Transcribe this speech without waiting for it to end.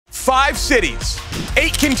5 cities,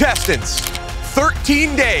 8 contestants,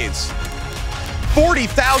 13 days,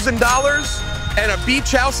 $40,000, and a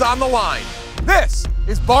beach house on the line. This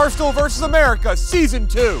is Barstool vs. America Season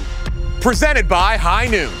 2, presented by High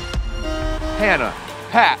Noon. Hannah,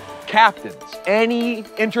 Pat, captains, any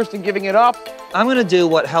interest in giving it up? I'm gonna do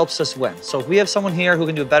what helps us win. So if we have someone here who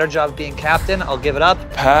can do a better job of being captain, I'll give it up.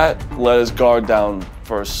 Pat let his guard down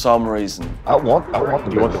for some reason. I want the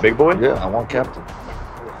You want the big boy? Yeah, I want captain.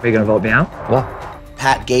 Are you gonna vote me out? Well,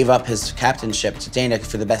 Pat gave up his captainship to Dana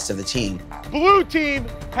for the best of the team. Blue team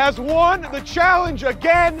has won the challenge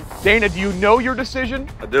again. Dana, do you know your decision?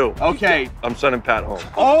 I do. Okay. I'm sending Pat home.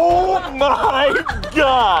 Oh my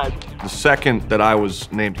God. The second that I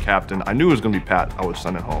was named captain, I knew it was gonna be Pat. I was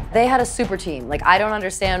sending home. They had a super team. Like, I don't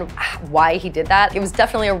understand why he did that. It was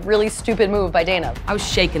definitely a really stupid move by Dana. I was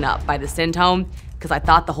shaken up by the send home because I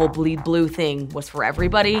thought the whole bleed blue thing was for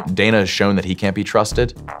everybody. Dana has shown that he can't be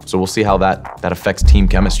trusted, so we'll see how that affects team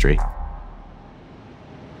chemistry.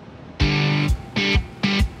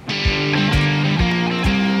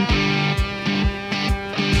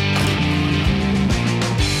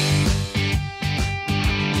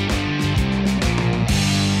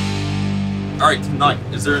 All right, tonight,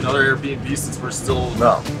 is there another Airbnb since we're still...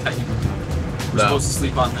 No. We're supposed to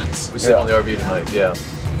sleep on this. We sit on the RV tonight, yeah.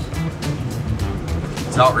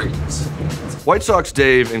 It's outrageous. White Sox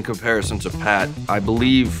Dave, in comparison to Pat, I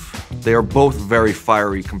believe they are both very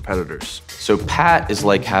fiery competitors. So Pat is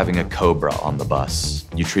like having a cobra on the bus.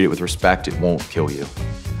 You treat it with respect, it won't kill you.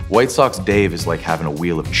 White Sox Dave is like having a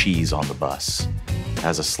wheel of cheese on the bus. It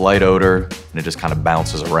has a slight odor, and it just kind of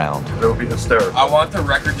bounces around. it would be hysterical. I want the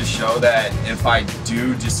record to show that if I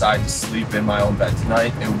do decide to sleep in my own bed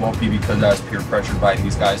tonight, it won't be because I was peer pressured by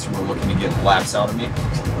these guys who were looking to get laps out of me.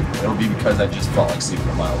 It'll be because I just felt like sleeping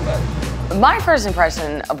in my own bed. My first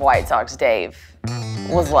impression of White Sox Dave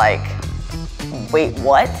was like, wait,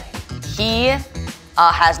 what? He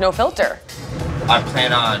has no filter. I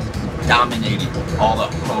plan on dominating all the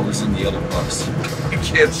hoes in the other books. You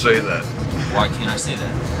can't say that. Why can't I say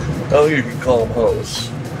that? I don't think you can call them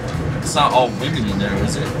hoes. It's not all women in there,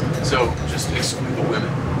 is it? So just exclude the women.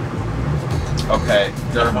 Okay,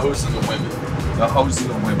 The hoes and the women. the hoes and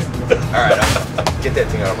the women. All right, Get that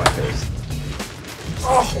thing out of my face.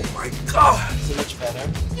 Oh my God! So much better.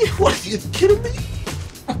 What, are you kidding me?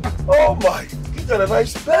 Oh my, you got a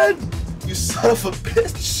nice bed. You son of a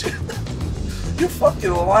bitch. You're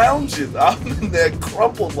fucking lounging. I'm in there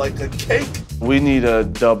crumpled like a cake. We need a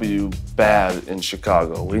W bad in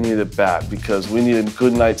Chicago. We need it bad because we need a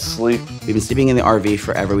good night's sleep. We've been sleeping in the RV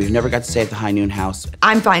forever. We've never got to stay at the High Noon house.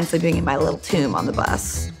 I'm fine sleeping in my little tomb on the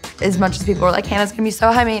bus. As much as people were like, Hannah's gonna be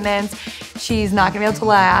so high maintenance, she's not gonna be able to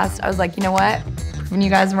last. I was like, you know what? Proving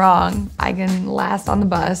you guys wrong, I can last on the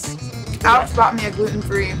bus. Alex bought me a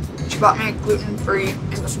gluten-free. She bought me a gluten-free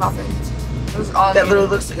English muffins. It was all That literally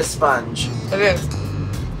looks like a sponge. It is.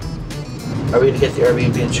 Are we gonna get the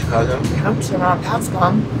Airbnb in Chicago? I'm just not Pat's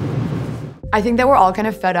mom. I think that we're all kind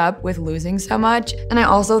of fed up with losing so much. And I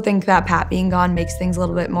also think that Pat being gone makes things a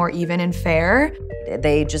little bit more even and fair.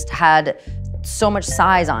 They just had so much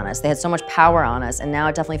size on us. They had so much power on us, and now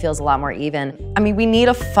it definitely feels a lot more even. I mean, we need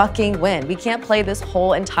a fucking win. We can't play this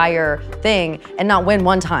whole entire thing and not win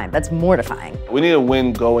one time. That's mortifying. We need a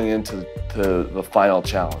win going into the final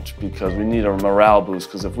challenge because we need a morale boost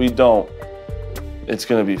because if we don't, it's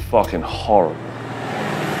gonna be fucking horrible.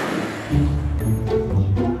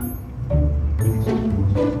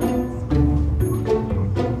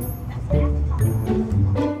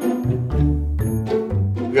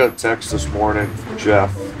 We got a text this morning from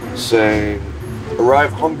Jeff saying,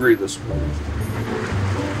 arrive hungry this morning.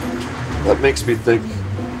 That makes me think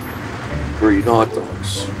we're eating hot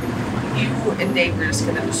dogs. You and Dave are just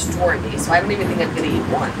gonna destroy me, so I don't even think I'm gonna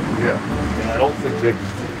eat one. Yeah. And I don't think they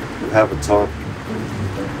have a ton.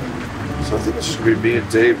 So I think it's just gonna be me and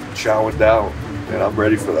Dave chowing down, and I'm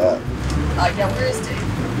ready for that. Yeah, where is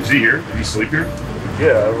Dave? Is he here? Did he sleep here?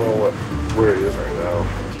 Yeah, I don't know where he is right now.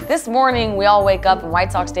 This morning, we all wake up and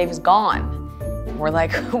White Sox Dave is gone. We're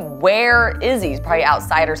like, where is he? He's probably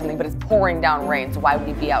outside or something, but it's pouring down rain, so why would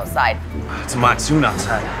he be outside? It's a monsoon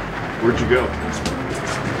outside. Where'd you go?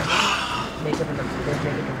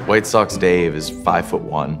 White Sox Dave is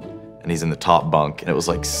 5'1", and he's in the top bunk, and it was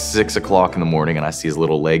like 6 o'clock in the morning, and I see his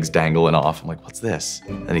little legs dangling off. I'm like, what's this?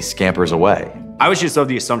 And he scampers away. I was just of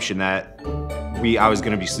the assumption that I was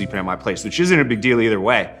gonna be sleeping at my place, which isn't a big deal either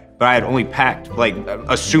way, but I had only packed, like,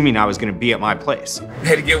 assuming I was gonna be at my place.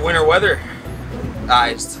 Had to get winter weather.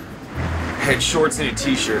 Iced. Had shorts and a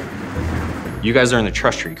t-shirt. You guys are in the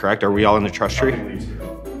trust tree, correct? Are we all in the trust tree?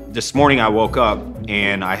 This morning I woke up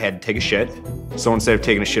and I had to take a shit, So instead of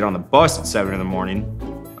taking a shit on the bus at 7 in the morning,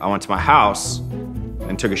 I went to my house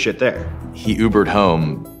and took a shit there. He Ubered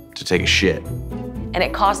home to take a shit. And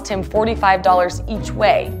it cost him $45 each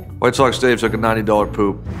way. White Sox Dave took a $90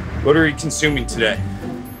 poop. What are you consuming today?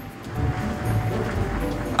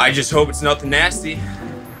 I just hope it's nothing nasty.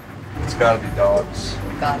 It's gotta be dogs.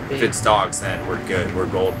 Gotta If it's dogs, then we're good. We're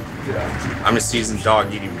golden. Yeah. I'm a seasoned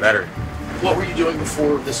dog eating better. What were you doing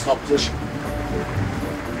before this competition?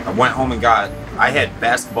 I went home and I had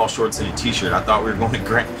basketball shorts and a t-shirt. I thought we were going to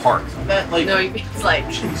Grant Park. That, like, No, it's like,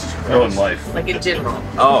 Jesus Christ. Ruined life. like in general.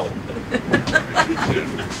 Oh.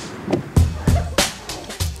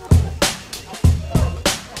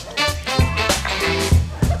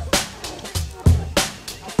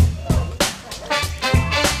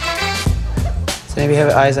 So maybe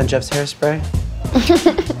have eyes on Jeff's hairspray?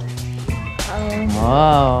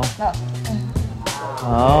 Whoa.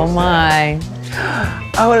 Oh my.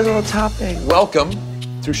 Oh, it has a little topping. Welcome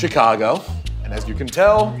to Chicago. And as you can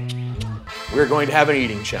tell, we're going to have an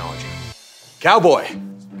eating challenge. Cowboy,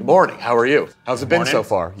 good morning. How are you? How's it been so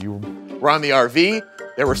far? You were on the RV.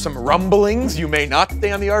 There were some rumblings. You may not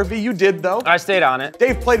stay on the RV. You did, though. I stayed on it.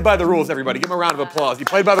 Dave played by the rules, everybody. Give him a round of applause. He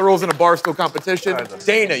played by the rules in a Barstool competition.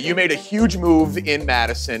 Dana, you made a huge move in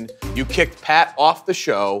Madison. You kicked Pat off the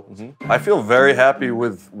show. I feel very happy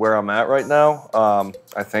with where I'm at right now.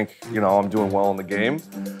 I think, I'm doing well in the game.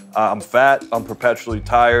 I'm fat, I'm perpetually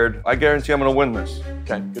tired. I guarantee I'm gonna win this.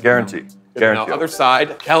 Okay, good Guarantee. Now, other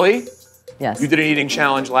side, Kelly, Yes. you did an eating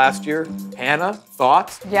challenge last year. Hannah,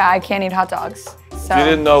 thoughts? Yeah, I can't eat hot dogs. So. You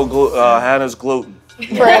didn't know Hannah's gluten.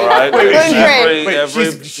 Right. All right?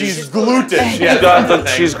 Gluten-free. She's gluten.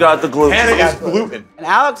 She's got the gluten. Hannah is gluten. And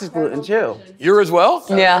Alex is gluten too. You're as well?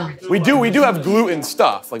 Yeah. We do have gluten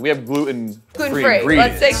stuff. Like we have gluten-free Gluten-free.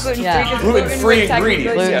 ingredients. Let's say gluten-free. Yeah. 'cause Gluten-free gluten would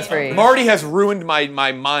ingredients. technically- Yes. Gluten-free. Marty has ruined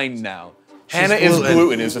my mind now. Hannah is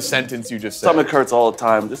gluten is a sentence you just said. Stomach hurts all the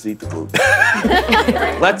time. Just eat the gluten.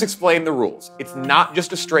 Let's explain the rules. It's not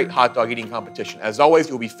just a straight hot dog eating competition. As always,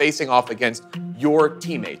 you'll be facing off against your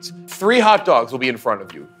teammates. 3 hot dogs will be in front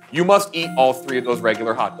of you. You must eat all 3 of those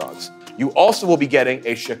regular hot dogs. You also will be getting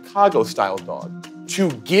a Chicago-style dog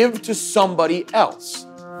to give to somebody else.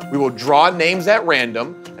 We will draw names at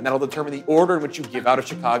random, and that'll determine the order in which you give out a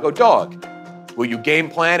Chicago dog. Will you game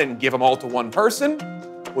plan and give them all to one person?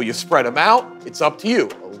 Will you spread them out? It's up to you.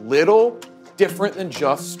 A little different than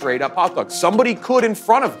just straight up hot dogs. Somebody could, in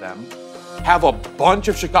front of them, have a bunch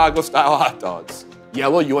of Chicago-style hot dogs.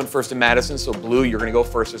 Yellow, you went first in Madison, so blue, you're gonna go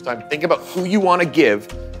first this time. Think about who you wanna give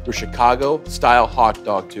your Chicago-style hot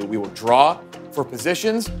dog to. We will draw for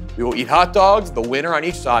positions. We will eat hot dogs. The winner on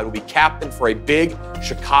each side will be captain for a big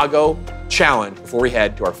Chicago challenge before we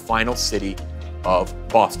head to our final city of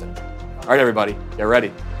Boston. All right, everybody, get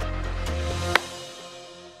ready.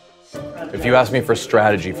 If you ask me for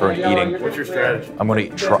strategy for an eating, What's your strategy? I'm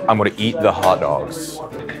gonna eat the hot dogs.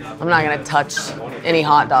 I'm not gonna touch any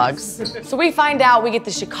hot dogs. So we find out we get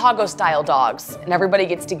the Chicago-style dogs, and everybody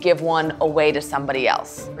gets to give one away to somebody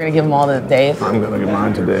else. We're gonna give them all to Dave. I'm gonna give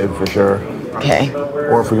mine to Dave for sure. Okay.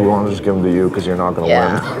 Or if we want to just give them to you because you're not gonna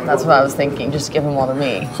Yeah, that's what I was thinking. Just give them all to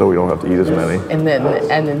me. win, so we don't have to eat as many. And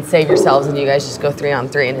then save yourselves and you guys just go 3 on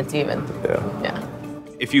 3 and it's even. Yeah. Yeah.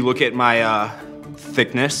 If you look at my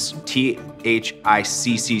thickness,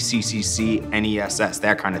 THICCCCCNESS,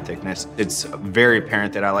 that kind of thickness, it's very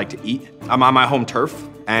apparent that I like to eat. I'm on my home turf,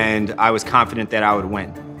 and I was confident that I would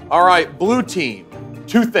win. All right, blue team,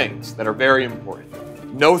 2 things that are very important.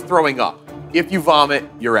 No throwing up. If you vomit,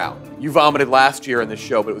 you're out. You vomited last year in the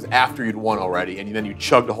show, but it was after you'd won already, and then you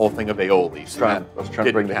chugged a whole thing of aioli. So I was trying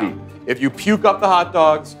to bring the heat. If you puke up the hot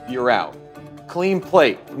dogs, you're out. Clean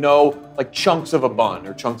plate, no like chunks of a bun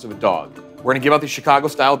or chunks of a dog. We're gonna give out these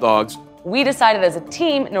Chicago-style dogs. We decided as a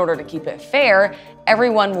team, in order to keep it fair,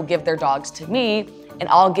 everyone will give their dogs to me, and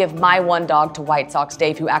I'll give my 1 dog to White Sox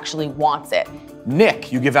Dave, who actually wants it.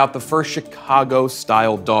 Nick, you give out the first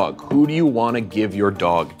Chicago-style dog. Who do you want to give your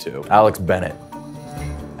dog to? Alex Bennett.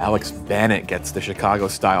 Alex Bennett gets the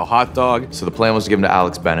Chicago-style hot dog. So the plan was to give him to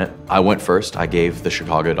Alex Bennett. I went first. I gave the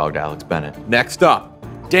Chicago dog to Alex Bennett. Next up,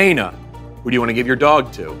 Dana. Who do you want to give your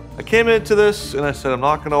dog to? I came into this and I said, I'm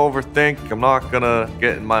not gonna overthink. I'm not gonna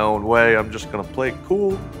get in my own way. I'm just gonna play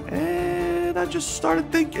cool. And I just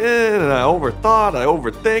started thinking, and I overthought, I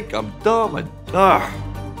overthink, I'm dumb,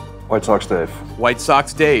 White Sox Dave. White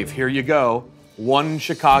Sox Dave, here you go. 1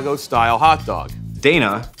 Chicago-style hot dog.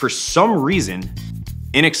 Dana, for some reason,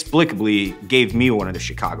 inexplicably gave me 1 of the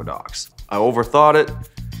Chicago dogs. I overthought it,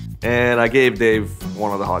 and I gave Dave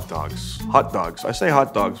 1 of the hot dogs. Hot dogs. I say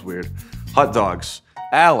hot dogs weird. Hot dogs.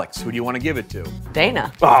 Alex, who do you want to give it to?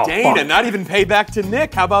 Dana. Oh, Dana, not even pay back to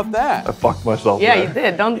Nick. How about that? I fucked myself. Yeah, there. you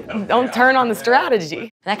did. Don't turn on the strategy.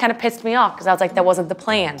 And that kind of pissed me off because I was like, that wasn't the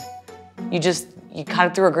plan. You kind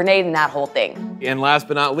of threw a grenade in that whole thing. And last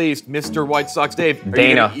but not least, Mr. White Sox Dave.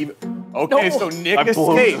 Dana. Okay, so Nick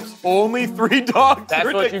escapes. Only 3 dogs.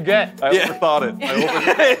 That's what you get. I overthought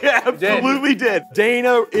it. Yeah, absolutely did.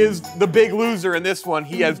 Dana is the big loser in this one.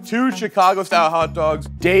 He has 2 Chicago-style hot dogs.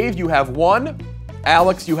 Dave, you have 1.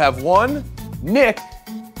 Alex, you have 1. Nick,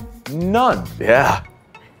 none. Yeah,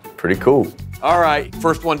 pretty cool. All right,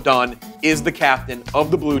 first one done is the captain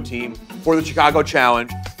of the blue team for the Chicago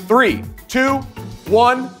Challenge. 3, 2,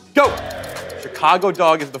 1, go. Chicago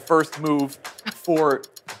dog is the first move for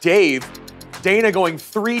Dave. Dana going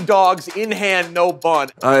 3 dogs in hand, no bun.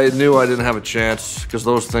 I knew I didn't have a chance because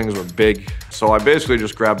those things were big. So I basically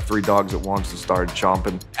just grabbed 3 dogs at once and started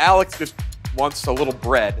chomping. Alex just wants a little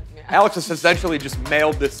bread. Alex has essentially just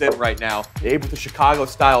mailed this in right now. Dave with a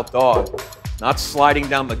Chicago-style dog. Not sliding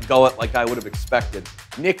down the gullet like I would have expected.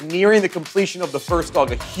 Nick nearing the completion of the first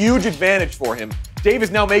dog, a huge advantage for him. Dave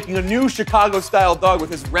is now making a new Chicago-style dog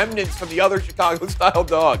with his remnants from the other Chicago-style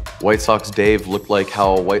dog. White Sox Dave looked like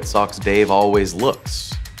how White Sox Dave always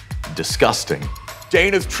looks. Disgusting.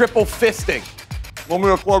 Dana's triple fisting. Want me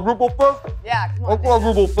to quadruple fist? Yeah, come on.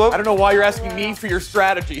 Quadruple fist? I don't know why you're asking me for your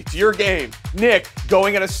strategy. It's your game. Nick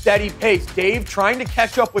going at a steady pace. Dave trying to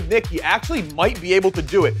catch up with Nick. He actually might be able to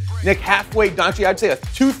do it. Nick halfway done. Actually, I'd say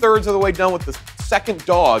 2/3 of the way done with the second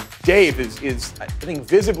dog. Dave is I think,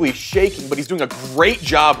 visibly shaking, but he's doing a great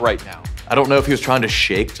job right now. I don't know if he was trying to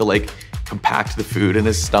shake to like compact the food in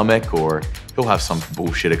his stomach, or he'll have some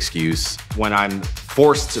bullshit excuse. When I'm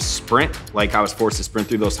forced to sprint, like I was forced to sprint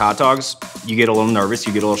through those hot dogs, you get a little nervous,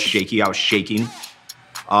 you get a little shaky. I was shaking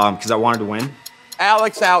because I wanted to win.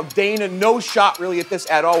 Alex out. Dana, no shot really at this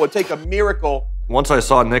at all. Would take a miracle. Once I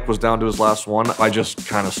saw Nick was down to his last one, I just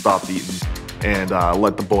kind of stopped eating and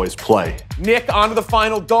let the boys play. Nick onto the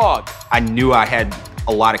final dog. I knew I had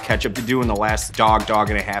a lot of catch up to do in the last dog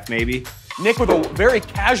and a half maybe. Nick with a very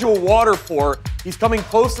casual water pour. He's coming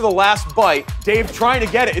close to the last bite. Dave trying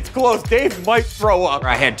to get it. It's close. Dave might throw up.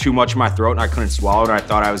 I had too much in my throat and I couldn't swallow it. I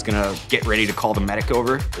thought I was gonna get ready to call the medic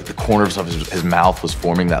over. The corners of his mouth was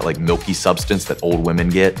forming that like milky substance that old women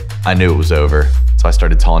get. I knew it was over. So I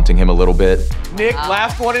started taunting him a little bit. Nick,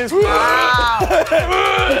 last one in his mouth.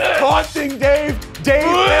 He's taunting Dave. Dave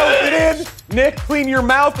nails it in. Nick, clean your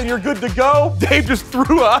mouth and you're good to go. Dave just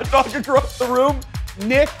threw a hot dog across the room.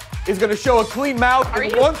 Nick is going to show a clean mouth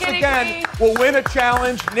and once again will win a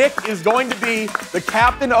challenge. Nick is going to be the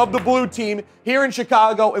captain of the blue team here in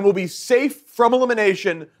Chicago and will be safe from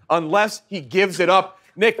elimination unless he gives it up.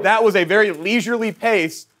 Nick, that was a very leisurely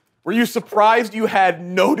pace. Were you surprised you had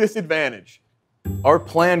no disadvantage? Our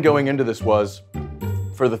plan going into this was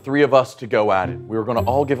for the 3 of us to go at it. We were going to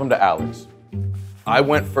all give them to Alex. I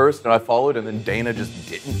went first and I followed, and then Dana just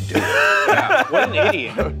didn't do it. Yeah, what an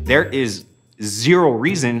idiot. There is 0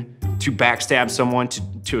 reason to backstab someone,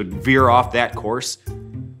 to veer off that course.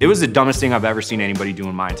 It was the dumbest thing I've ever seen anybody do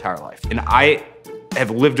in my entire life. And I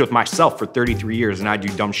have lived with myself for 33 years and I do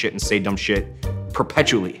dumb shit and say dumb shit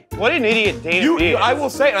perpetually. What an idiot Dana is. I will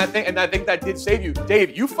say, and I think that did save you.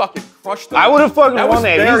 Dave, you fucking crushed them. I would have fucking won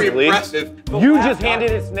that very easily. Impressive. You just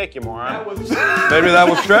handed it to Nick, you moron. Maybe that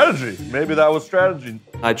was strategy. Maybe that was strategy.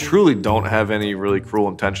 I truly don't have any really cruel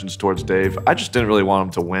intentions towards Dave. I just didn't really want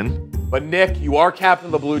him to win. But Nick, you are captain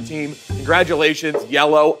of the blue team. Congratulations.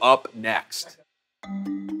 Yellow up next.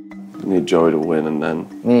 We need Joey to win and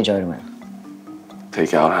then We need Joey to win.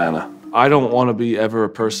 take out Hannah. I don't want to be ever a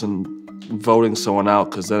person voting someone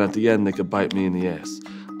out because then at the end they could bite me in the ass.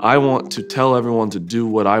 I want to tell everyone to do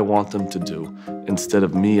what I want them to do instead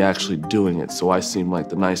of me actually doing it so I seem like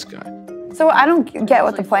the nice guy. So I don't get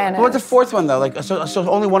what the plan is. What's the 4th one though? Like, so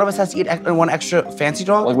only one of us has to eat one extra fancy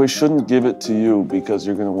dog? Like, we shouldn't give it to you because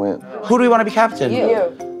you're gonna win. Who do we want to be captain?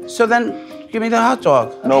 You. So then, give me the hot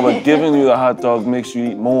dog. No, but giving you the hot dog makes you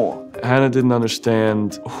eat more. Hannah didn't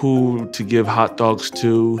understand who to give hot dogs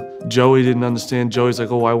to. Joey didn't understand. Joey's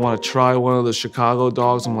like, oh, I want to try one of the Chicago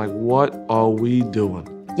dogs. I'm like, what are we doing?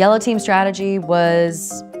 Yellow team strategy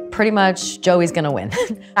was pretty much Joey's gonna win.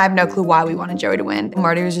 I have no clue why we wanted Joey to win.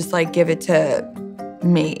 Marty was just like, give it to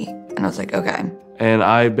me. And I was like, okay. And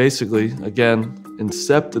I basically, again,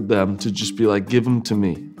 incepted them to just be like, give them to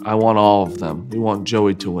me. I want all of them. We want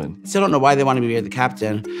Joey to win. Still don't know why they want to be the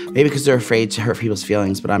captain. Maybe because they're afraid to hurt people's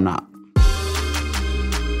feelings, but I'm not.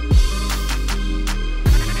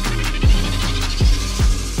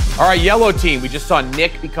 All right, yellow team. We just saw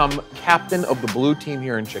Nick become captain of the blue team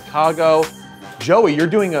here in Chicago. Joey, you're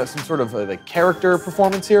doing some sort of like character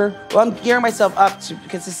performance here? Well, I'm gearing myself up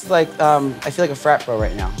because this is like, I feel like a frat bro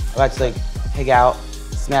right now. I like to like hang out,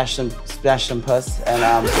 smash some puss,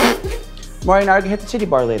 and Maury and I can hit the titty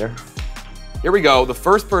bar later. Here we go. The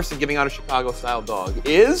first person giving out a Chicago-style dog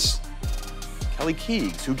is Kelly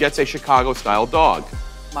Keegs, who gets a Chicago-style dog.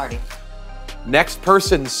 Marty. Next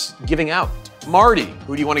person's giving out. Marty,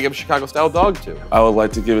 who do you want to give a Chicago-style dog to? I would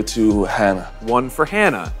like to give it to Hannah. One for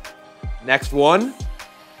Hannah. Next one,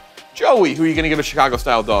 Joey, who are you going to give a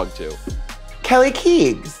Chicago-style dog to? Kelly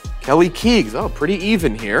Keegs. Kelly Keegs. Oh, pretty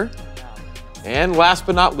even here. And last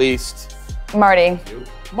but not least, Marty.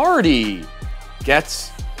 Marty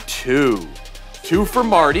gets 2. 2 for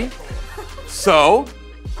Marty. So,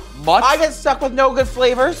 much. I get stuck with no good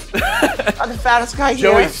flavors. I'm the fattest guy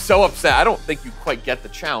here. Joey's so upset. I don't think you quite get the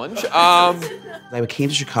challenge. I came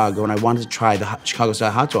to Chicago and I wanted to try the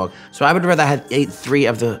Chicago-style hot dog. So I would rather have ate 3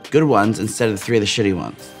 of the good ones instead of 3 of the shitty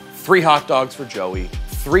ones. 3 hot dogs for Joey,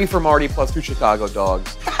 3 for Marty plus 2 Chicago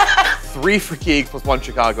dogs, 3 for Keegs plus 1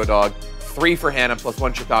 Chicago dog, 3 for Hannah plus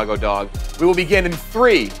 1 Chicago dog. We will begin in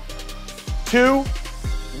 3, 2,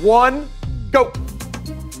 1, go.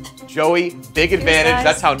 Joey, big advantage.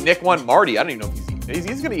 That's how Nick won. Marty, I don't even know if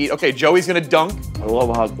he's gonna eat. Okay, Joey's gonna dunk. I love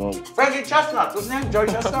a hot dog. Frankie Chestnut, what's his name? Joey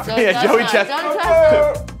Chestnut? Yeah, Joey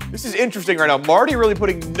Chestnut. This is interesting right now. Marty really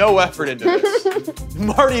putting no effort into this.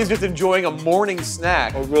 Marty is just enjoying a morning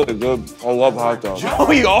snack. Oh, really good. I love hot dogs.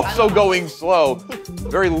 Joey also going slow.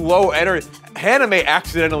 Very low energy. Hannah may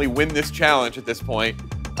accidentally win this challenge at this point.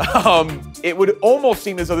 It would almost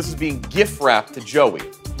seem as though this is being gift wrapped to Joey.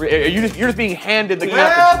 You're just being handed the gift.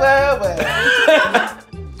 Well.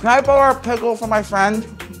 Can I borrow a pickle from my friend?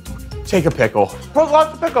 Take a pickle. Put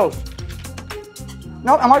lots of pickles.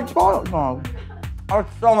 No, I might borrow it. No. Oh, it's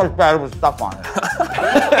so much better with stuff on it.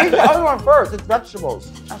 Eat the other one first. It's vegetables.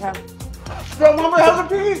 Okay. Don't want me to have a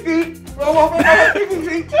piggy feet. Don't want me to have a piggy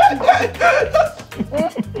feet.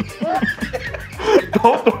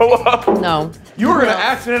 Don't throw up. No. You are gonna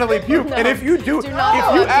accidentally puke, and if you do, if you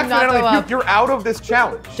accidentally puke, you're out of this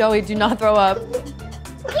challenge. Joey, do not throw up.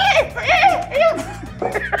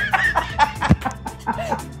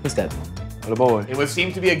 Who's dead? What a boy. It would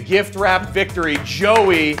seem to be a gift-wrapped victory.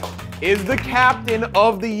 Joey is the captain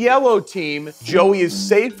of the yellow team. Joey is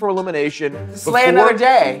safe for elimination. Slay another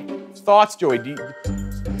day. Thoughts, Joey? Did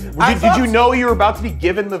you know you were about to be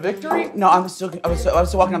given the victory? No, I was still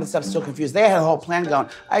walking down the steps, still confused. They had a whole plan going.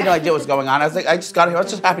 I had no idea what was going on. I was like, I just got here. I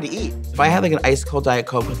was just happy to eat. If I had like an ice cold Diet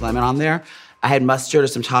Coke with lemon on there, I had mustard or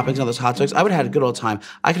some toppings on those hot dogs, I would have had a good old time.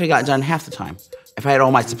 I could have gotten done in half the time if I had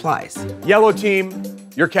all my supplies. Yellow team,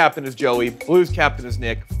 your captain is Joey. Blue's captain is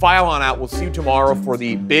Nick. File on out. We'll see you tomorrow for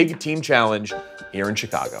the big team challenge here in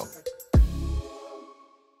Chicago.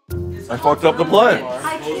 I fucked up the plan.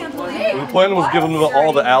 I can't believe The plan was given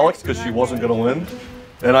all to Alex because she wasn't gonna win.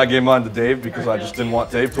 And I gave mine to Dave because I just didn't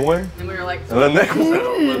want Dave to win. And we were like, And then Nick was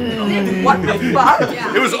in. what the fuck?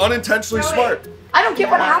 It was unintentionally smart. I don't get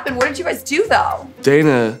what happened. What did you guys do though?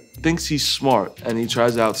 Dana thinks he's smart and he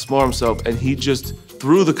tries to outsmart himself and he just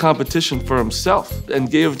threw the competition for himself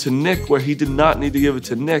and gave it to Nick where he did not need to give it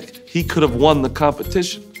to Nick. He could have won the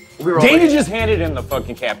competition. Dana just handed him the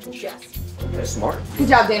fucking captainship. Yes. That's smart. Good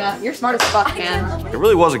job, Dana. You're smart as fuck, man. It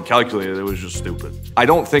really wasn't calculated, it was just stupid. I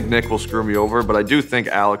don't think Nick will screw me over, but I do think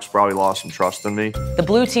Alex probably lost some trust in me. The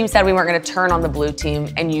blue team said we weren't gonna turn on the blue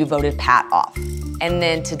team and you voted Pat off. And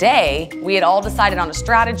then today, we had all decided on a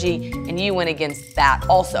strategy and you went against that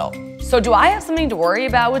also. So do I have something to worry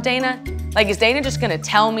about with Dana? Like, is Dana just gonna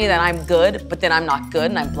tell me that I'm good, but then I'm not good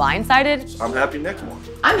and I'm blindsided? I'm happy Nick won.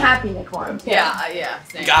 I'm happy Nick won. Yeah.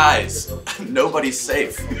 Same. Guys, nobody's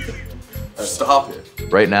safe. Stop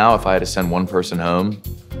it. Right now, if I had to send one person home,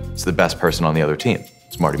 it's the best person on the other team.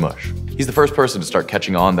 It's Marty Mush. He's the first person to start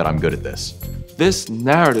catching on that I'm good at this. This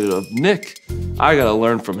narrative of Nick, I gotta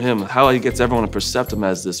learn from him how he gets everyone to perceive him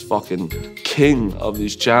as this fucking king of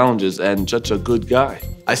these challenges and such a good guy.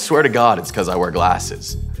 I swear to God, it's because I wear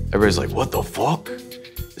glasses. Everybody's like, what the fuck?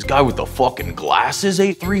 This guy with the fucking glasses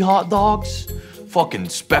ate 3 hot dogs? Fucking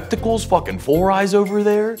spectacles, fucking 4 eyes over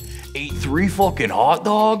there? Ate 3 fucking hot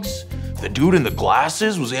dogs? The dude in the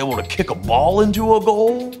glasses was able to kick a ball into a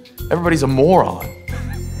goal? Everybody's a moron.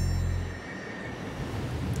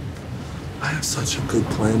 I have such a good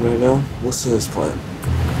plan right now. Listen to this plan.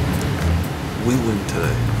 We win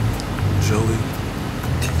today. Joey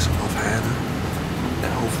kicks off Hannah,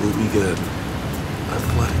 and hopefully we get an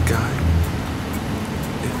athletic guy.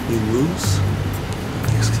 If we lose,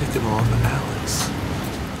 he's kicking off Alex.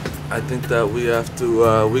 I think that we have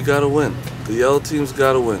to, we gotta win. The yellow team's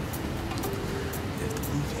gotta win. If the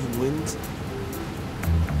blue team wins,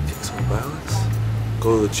 kicks off Alex,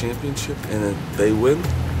 go to the championship, and if they win,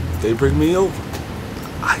 they bring me over.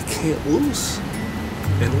 I can't lose.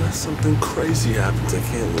 Unless something crazy happens, I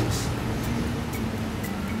can't lose.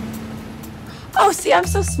 Oh, see, I'm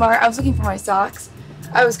so smart. I was looking for my socks.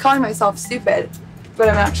 I was calling myself stupid, but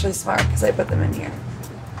I'm actually smart because I put them in here.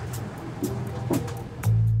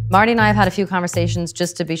 Marty and I have had a few conversations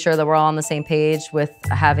just to be sure that we're all on the same page with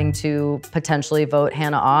having to potentially vote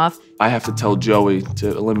Hannah off. I have to tell Joey to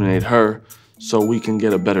eliminate her so we can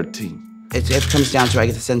get a better team. If it comes down to I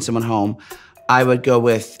get to send someone home, I would go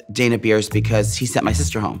with Dana Beers because he sent my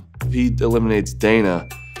sister home. If he eliminates Dana,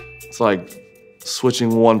 it's like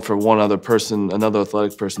switching one for one other person, another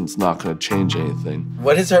athletic person, it's not gonna change anything.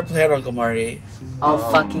 What is our plan, Uncle Marty? I'll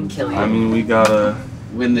fucking kill you. I mean, we gotta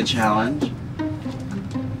win the challenge.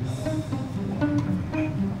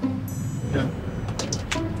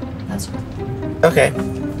 That's right. Okay.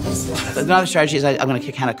 Another strategy is I'm gonna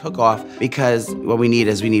kick Hannah Cook off because what we need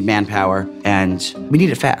is manpower and we need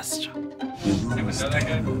it fast.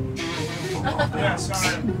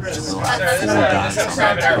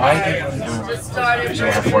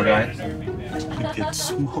 Four guys. We get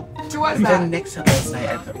smoked. And then Nick said last night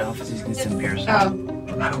at the office he's gonna send beers. I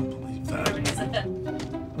don't believe that.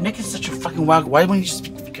 Nick is such a fucking wild. Why wouldn't you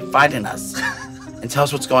just confide in us and tell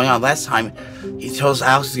us what's going on? Last time he told us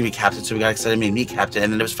Alex was gonna be captain, so we got excited and made me captain,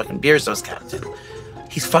 and then it was fucking Beers that was captain.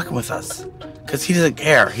 He's fucking with us. Cause he doesn't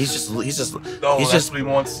care. He's just. No, that's what he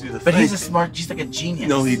wants you to think. But he's he's like a genius.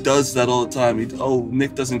 No, he does that all the time.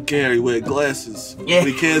 Nick doesn't care. He wears glasses. Yeah. But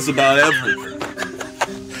he cares about everything.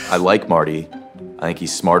 I like Marty. I think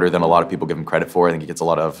he's smarter than a lot of people give him credit for. I think he gets a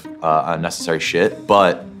lot of unnecessary shit.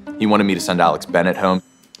 But he wanted me to send Alex Bennett home.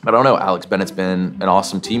 I don't know. Alex Bennett's been an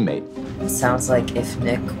awesome teammate. It sounds like if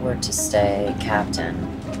Nick were to stay captain,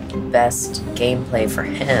 best gameplay for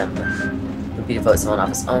him would be to vote someone off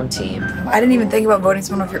his own team. I didn't even think about voting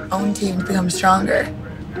someone off your own team to become stronger.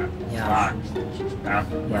 Yeah.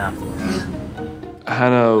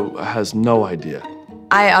 Hannah has no idea.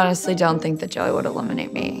 I honestly don't think that Joey would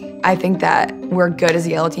eliminate me. I think that we're good as a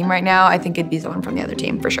yellow team right now. I think it'd be someone from the other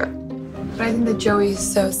team for sure. But I think that Joey's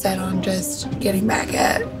so set on just getting back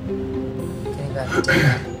at.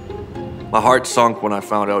 My heart sunk when I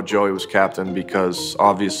found out Joey was captain because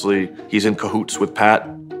obviously he's in cahoots with Pat.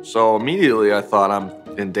 So immediately I thought I'm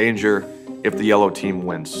in danger if the yellow team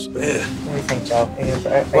wins. What do you think, Joe?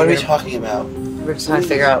 What are we talking about? We're just trying to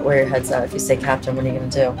figure out where your head's at. If you say captain, what are you gonna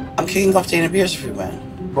do? I'm kicking off Dana Beers if we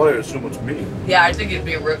win. Probably assume it's me. Yeah, I think it'd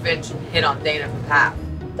be a revenge hit on Dana for Pat.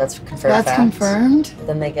 That's confirmed. That's fact. confirmed?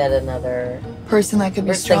 Then they get another person that could be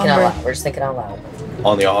We're just thinking out stronger. loud. We're just thinking out loud.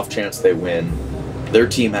 On the off chance they win, their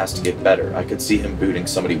team has to get better. I could see him booting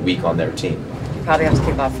somebody weak on their team. You probably have to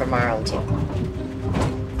kick off from our own team.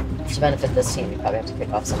 To benefit this team, you probably have to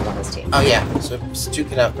kick off someone on this team. Oh yeah, so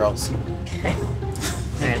duke it out, girls.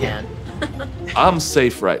 Man. I'm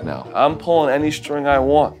safe right now. I'm pulling any string I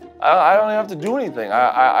want. I don't even have to do anything.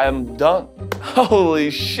 I'm done. Holy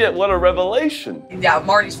shit, what a revelation. Yeah,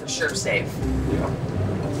 Marty's for sure safe.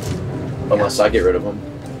 Unless I get rid of him.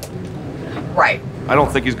 Right. I don't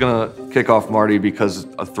think he's gonna kick off Marty because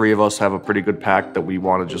the three of us have a pretty good pack that we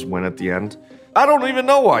want to just win at the end. I don't even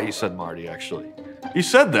know why he said Marty, actually. He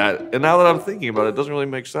said that, and now that I'm thinking about it, it doesn't really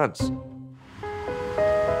make sense. I'm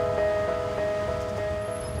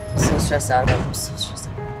so stressed out about it. I'm so stressed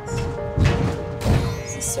out about this.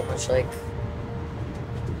 This is so much like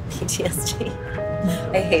PTSD.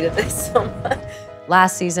 I hated this so much.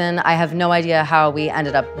 Last season, I have no idea how we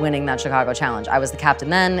ended up winning that Chicago Challenge. I was the captain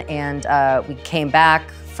then, and we came back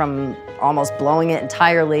from almost blowing it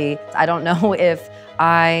entirely. I don't know if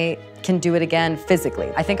I can do it again physically.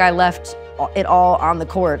 I think I left it all on the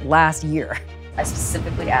court last year. I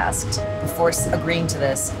specifically asked, before agreeing to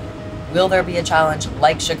this, will there be a challenge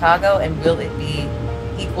like Chicago, and will it be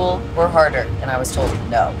equal or harder? And I was told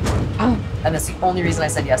no. Oh. And that's the only reason I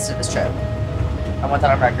said yes to this trip. I want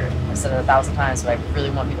that on record. I said it 1,000 times, but I really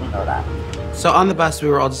want people to know that. So on the bus, we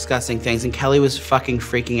were all discussing things, and Kelly was fucking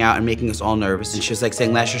freaking out and making us all nervous. And she was like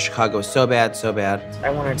saying last year Chicago was so bad, so bad. I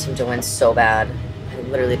want our team to win so bad. I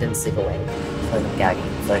literally didn't sleep a wink. I feel like I'm gagging.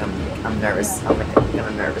 I feel like I'm nervous. I'm like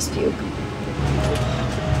gonna nervous puke.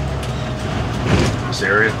 This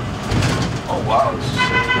area? Oh wow, this is a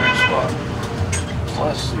nice spot.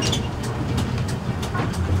 Plus,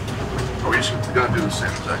 are we just gonna do the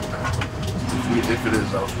same exact thing? If it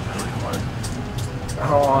is, that was really hard. I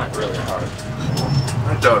don't want it really hard. I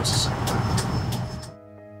doubt it's the same thing.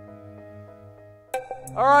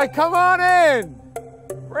 All right, come on in.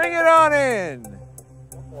 Bring it on in.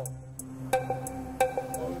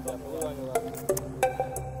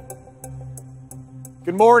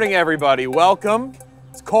 Good morning, everybody. Welcome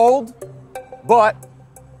cold, but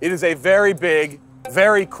it is a very big,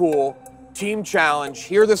 very cool team challenge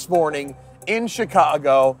here this morning in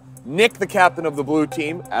Chicago. Nick, the captain of the blue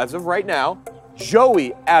team, as of right now.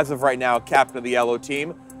 Joey, as of right now, captain of the yellow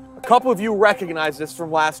team. A couple of you recognize this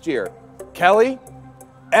from last year. Kelly,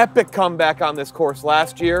 epic comeback on this course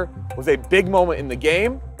last year. Was a big moment in the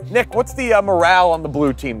game. Nick, what's the morale on the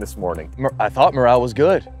blue team this morning? I thought morale was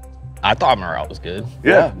good. I thought morale was good.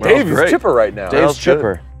 Yeah, Dave is chipper right now. Dave's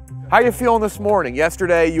chipper. How you feeling this morning?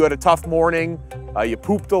 Yesterday you had a tough morning. You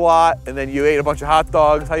pooped a lot, and then you ate a bunch of hot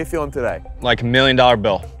dogs. How you feeling today? Like $1 million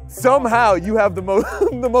bill. Somehow you have the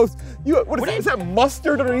most, what is that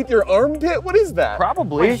mustard underneath your armpit? What is that?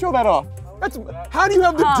 Probably. Wait, show that off. How do you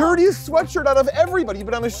have the dirtiest sweatshirt out of everybody? You've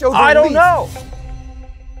been on the show the I don't least. know.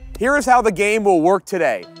 Here is how the game will work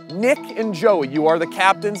today. Nick and Joey, you are the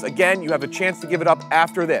captains. Again, you have a chance to give it up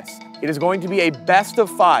after this. It is going to be a best of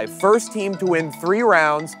 5. First team to win 3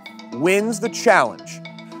 rounds wins the challenge.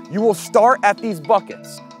 You will start at these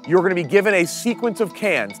buckets. You're gonna be given a sequence of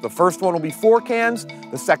cans. The first one will be 4 cans,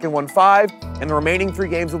 the second one 5, and the remaining 3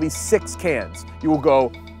 games will be 6 cans. You will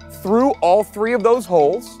go through all 3 of those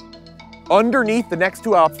holes, underneath the next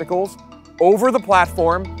 2 obstacles, over the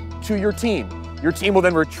platform to your team. Your team will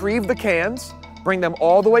then retrieve the cans, bring them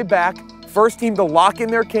all the way back. First team to lock in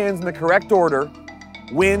their cans in the correct order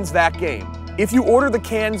wins that game. If you order the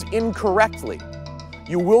cans incorrectly,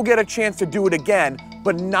 you will get a chance to do it again,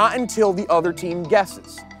 but not until the other team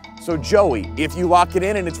guesses. So Joey, if you lock it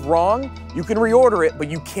in and it's wrong, you can reorder it, but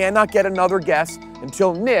you cannot get another guess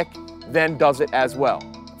until Nick then does it as well.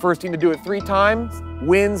 First team to do it 3 times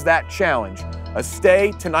wins that challenge. A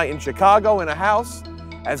stay tonight in Chicago in a house,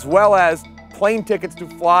 as well as plane tickets to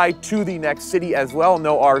fly to the next city as well,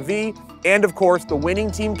 no RV. And of course, the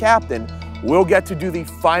winning team captain will get to do the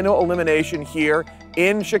final elimination here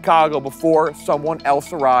in Chicago before someone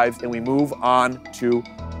else arrives and we move on to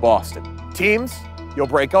Boston. Teams, you'll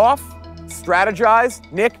break off, strategize.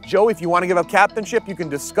 Nick, Joe, if you want to give up captainship, you can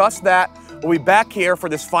discuss that. We'll be back here for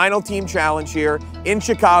this final team challenge here in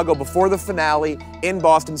Chicago before the finale in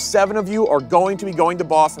Boston. 7 of you are going to be going to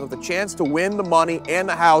Boston with a chance to win the money and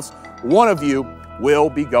the house. 1 of you will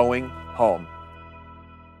be going home.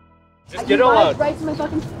 Just get it all out.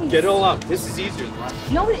 Get it all out. This is easier than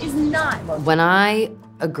last. No, it is not. When I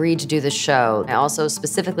agreed to do the show, I also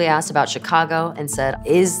specifically asked about Chicago and said,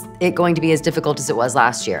 is it going to be as difficult as it was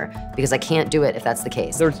last year? Because I can't do it if that's the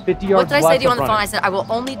case. There's 50 yards What did I say left to you on of the phone? running. I said, I will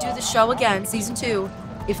only do the show again, season 2,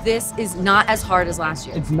 if this is not as hard as last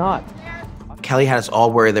year. It's not. Kelly had us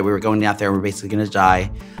all worried that we were going out there and we're basically gonna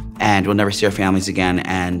die and we'll never see our families again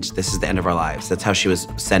and this is the end of our lives. That's how she was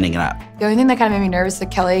sending it up. The only thing that kind of made me nervous is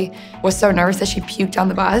that Kelly was so nervous that she puked on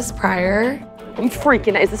the bus prior. I'm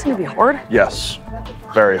freaking out. Is this gonna be hard? Yes,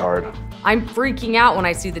 very hard. I'm freaking out when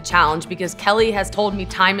I see the challenge because Kelly has told me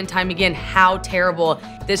time and time again how terrible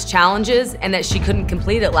this challenge is and that she couldn't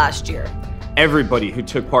complete it last year. Everybody who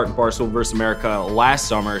took part in Barstool vs. America last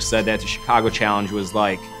summer said that the Chicago Challenge was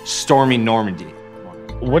like storming Normandy.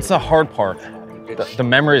 What's the hard part? The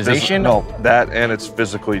memorization? No, that and it's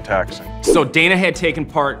physically taxing. So Dana had taken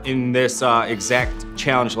part in this exact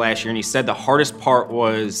challenge last year, and he said the hardest part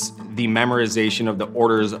was the memorization of the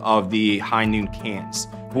orders of the high noon cans.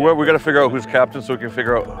 We got to figure out who's captain so we can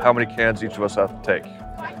figure out how many cans each of us have to take.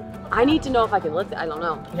 I need to know if I can lift it. I don't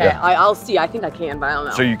know. Yeah. I'll see. I think I can, but I don't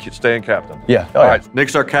know. So you stay in captain? Yeah. All right.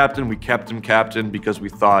 Nick's our captain. We kept him captain because we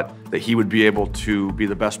thought that he would be able to be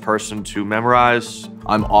the best person to memorize.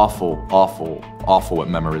 I'm awful at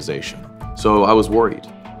memorization. So I was worried.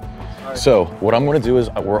 So what I'm going to do is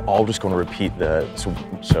we're all just going to repeat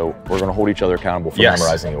so we're going to hold each other accountable for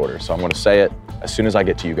memorizing the order. So I'm going to say it as soon as I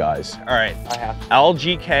get to you guys. All right.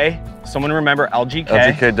 LGK. Someone remember LGK?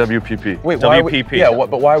 LGK WPP. Wait, WPP.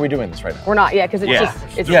 But why are we doing this right now? We're not, because it's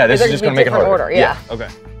just, this is just going to make it harder. Order, yeah. Okay.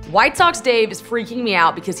 White Sox Dave is freaking me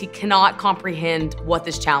out because he cannot comprehend what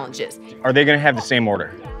this challenge is. Are they going to have the same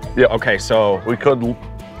order? Yeah. Okay, so we could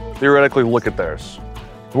theoretically look at theirs.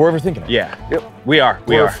 We're overthinking it. Yeah. Yep. We are.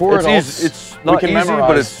 It's not easy,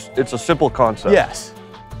 but it's a simple concept. Yes.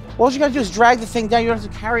 Well, all you gotta do is drag the thing down. You don't have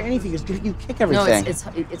to carry anything. Just you kick everything. No,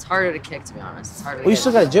 it's harder to kick, to be honest. It's harder to Well, you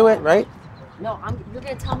still gotta do it, right? No, you're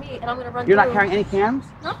gonna tell me, and I'm gonna run You're through. not carrying any cans?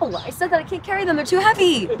 No, I said that I can't carry them. They're too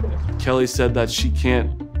heavy. Kelly said that she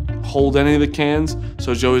can't hold any of the cans.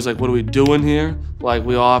 So Joey's like, what are we doing here? Like,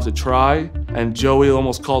 we all have to try. And Joey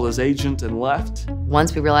almost called his agent and left.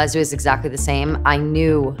 Once we realized it was exactly the same, I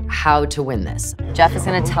knew how to win this. Jeff is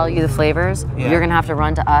gonna tell you the flavors. Yeah. You're gonna have to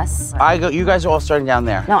run to us. You guys are all starting down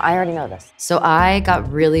there. No, I already know this. So I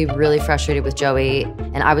got really, really frustrated with Joey,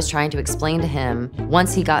 and I was trying to explain to him,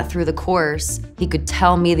 once he got through the course, he could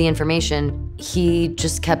tell me the information. He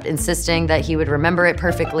just kept insisting that he would remember it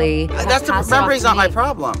perfectly. That's the memory's not my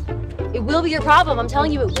problem. It will be your problem. I'm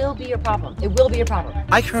telling you, it will be your problem. It will be your problem.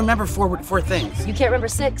 I can remember four things. You can't remember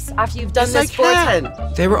 6 after you've done Yes, this I 4 can.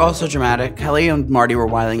 times. They were all so dramatic. Kelly and Marty were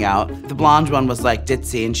wiling out. The blonde one was like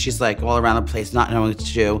ditzy, and she's like all around the place, not knowing what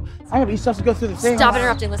to do. I have you still have to go through the thing. Stop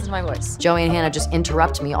interrupting, listen to my voice. Joey and Hannah just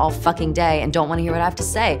interrupt me all fucking day and don't want to hear what I have to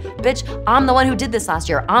say. Bitch, I'm the one who did this last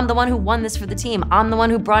year. I'm the one who won this for the team. I'm the one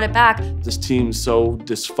who brought it back. This team's so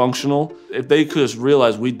dysfunctional. If they could just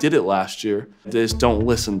realize we did it last year, they just don't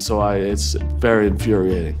listen, so it's very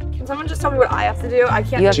infuriating. Can someone just tell me what I have to do? I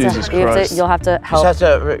can't. You'll have to help.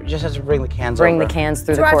 Just have to bring the cans Bring over. the cans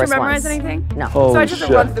through Do the I have course to memorize once. anything? No. So I just have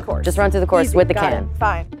to run through the course. Just run through the course Easy, with the got can. it,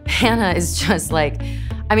 fine. Hannah is just like,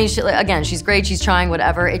 I mean, again, she's great, she's trying,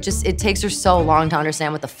 whatever. It takes her so long to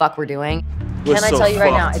understand what the fuck we're doing. We're Can I so tell you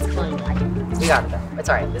right now, fucked. it's clean. We got it though. It's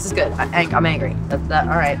all right, this is good. I'm angry. All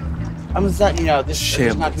right. I'm just letting you know, there's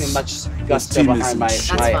not gonna be much gusto behind my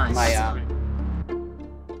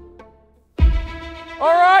All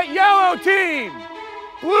right, yellow team,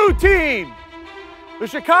 blue team, the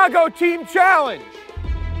Chicago Team Challenge.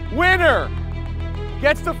 Winner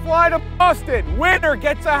gets to fly to Boston. Winner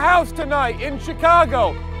gets a house tonight in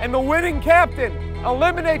Chicago. And the winning captain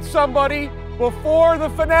eliminates somebody before the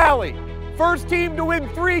finale. First team to win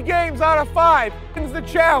 3 games out of 5 wins the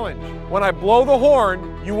challenge. When I blow the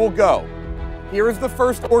horn, you will go. Here is the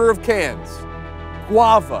first order of cans.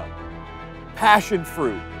 Guava, passion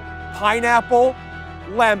fruit, pineapple,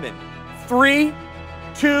 lemon. 3,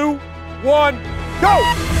 2, 1, go!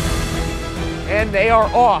 And they are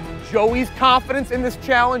off. Joey's confidence in this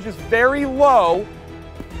challenge is very low.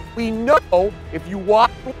 We know if you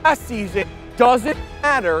watched last season, doesn't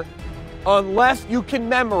matter unless you can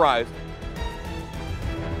memorize.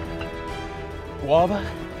 Guava,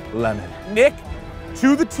 lemon. Nick,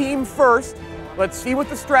 to the team first. Let's see what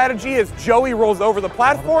the strategy is. Joey rolls over the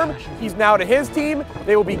platform. He's now to his team.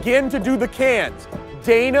 They will begin to do the cans.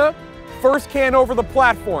 Dana, first can over the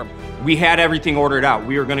platform. We had everything ordered out.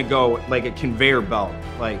 We were gonna go like a conveyor belt,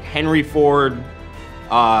 like Henry Ford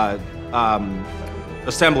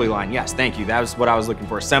assembly line. Yes, thank you. That was what I was looking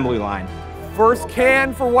for, assembly line. First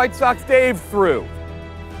can for White Sox Dave through.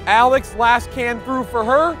 Alex, last can through for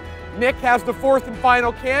her. Nick has the 4th and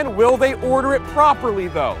final can. Will they order it properly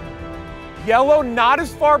though? Yellow not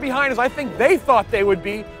as far behind as I think they thought they would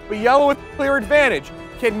be, but yellow with clear advantage.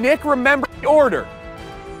 Can Nick remember the order?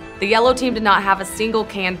 The yellow team did not have a single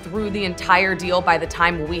can through the entire deal by the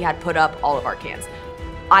time we had put up all of our cans.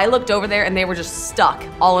 I looked over there and they were just stuck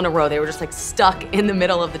all in a row. They were just like stuck in the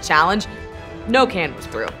middle of the challenge. No can was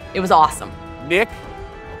through. It was awesome. Nick,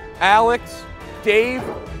 Alex, Dave,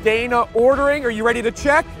 Dana ordering. Are you ready to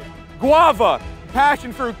check? Guava,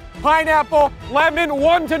 passion fruit, pineapple, lemon,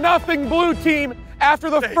 1-0 blue team after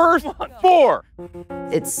the first 4.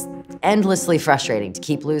 It's endlessly frustrating to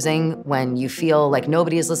keep losing when you feel like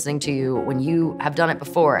nobody is listening to you, when you have done it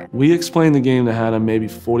before. We explained the game to Hannah maybe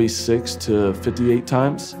 46 to 58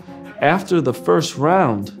 times. After the first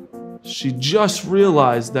round, she just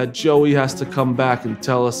realized that Joey has to come back and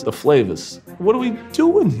tell us the flavors. What are we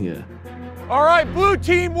doing here? All right, blue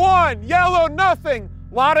team 1, yellow nothing.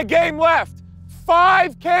 Lot of game left.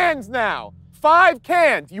 5 cans now. 5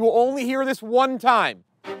 cans. You will only hear this one time.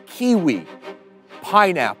 Kiwi,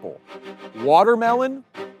 pineapple, watermelon,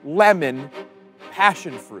 lemon,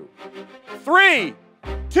 passion fruit. 3,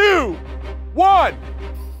 2, 1.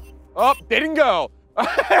 Oh, didn't go.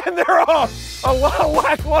 And they're off. A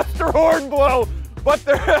lackluster horn blow, but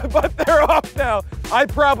they're off now. I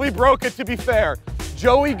probably broke it, to be fair.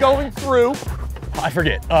 Joey going through. I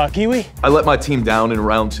forget. Kiwi? I let my team down in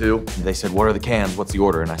round 2. They said, what are the cans? What's the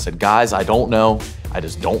order? And I said, guys, I don't know. I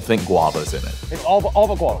just don't think guava's in it. It's all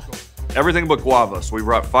the guava. Everything but guava. So we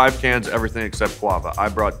brought 5 cans, everything except guava. I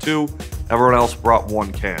brought 2. Everyone else brought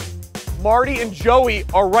 1 can. Marty and Joey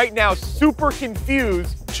are right now super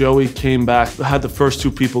confused. Joey came back, had the first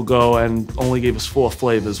 2 people go, and only gave us 4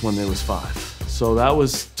 flavors when there was 5. So that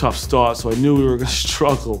was a tough start, so I knew we were gonna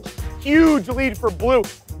struggle. Huge lead for blue.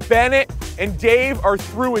 Bennett and Dave are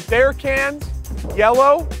through with their cans.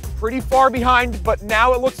 Yellow, pretty far behind, but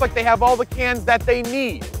now it looks like they have all the cans that they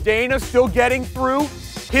need. Dana still getting through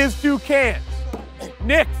his 2 cans.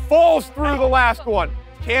 Nick falls through the last one.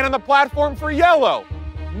 Can on the platform for yellow.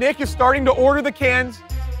 Nick is starting to order the cans.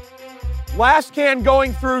 Last can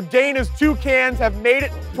going through. Dana's 2 cans have made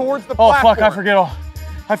it towards the platform. Oh, fuck, I forget.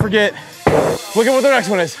 I forget. Look at what the next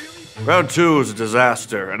one is. Round 2 is a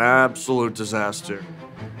disaster, an absolute disaster.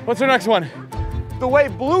 What's the next one? The way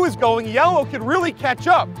blue is going, yellow could really catch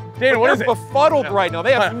up. Dana, what is it? They're befuddled right now.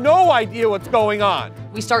 They have no idea what's going on.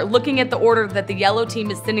 We start looking at the order that the yellow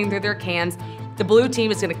team is sending through their cans. The blue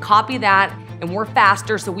team is gonna copy that, and we're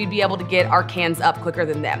faster, so we'd be able to get our cans up quicker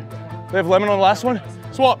than them. They have lemon on the last one?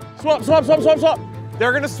 Swap.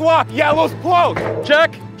 They're gonna swap. Yellow's close.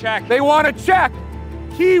 Check. They wanna check.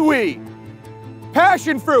 Kiwi.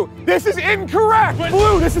 Passion fruit. This is incorrect.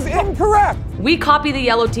 Blue, this is incorrect. We copy the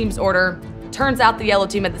yellow team's order. Turns out the yellow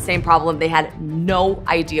team had the same problem. They had no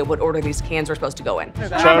idea what order these cans were supposed to go in.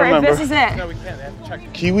 Remember, this is it. No, we can't. They have to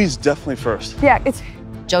check. Kiwi's definitely first. Yeah, it's.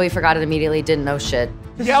 Joey forgot it immediately, didn't know shit.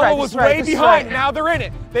 Yellow was way behind. Now they're in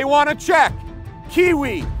it. They want to check.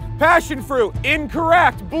 Kiwi, passion fruit,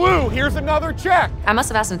 incorrect. Blue, here's another check. I must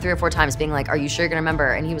have asked him 3 or 4 times, being like, are you sure you're gonna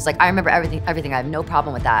remember? And he was like, I remember everything. I have no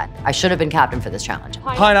problem with that. I should have been captain for this challenge.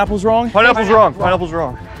 Pineapple's wrong? Pineapple's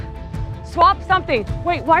wrong. Swap something.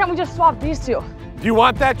 Wait, why don't we just swap these two? Do you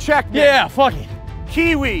want that check? Nick? Yeah, fuck it.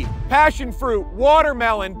 Kiwi, passion fruit,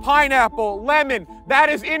 watermelon, pineapple, lemon. That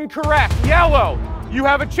is incorrect. Yellow, you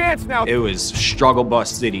have a chance now. It was struggle bus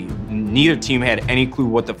city. Neither team had any clue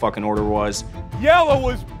what the fucking order was. Yellow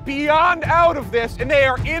was beyond out of this, and they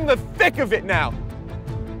are in the thick of it now.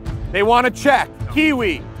 They want to check.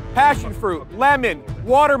 Kiwi, passion fruit, lemon,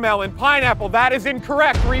 watermelon, pineapple. That is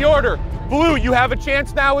incorrect. Reorder. Blue, you have a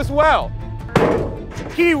chance now as well.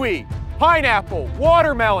 Kiwi, pineapple,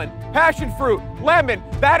 watermelon, passion fruit, lemon.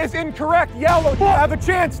 That is incorrect. Yellow, you have a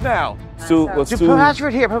chance now. Let's do Put passion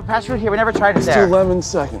fruit here. Put passion fruit here. We never tried it there. Let's do lemon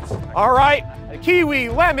second. All right. Kiwi,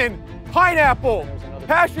 lemon, pineapple,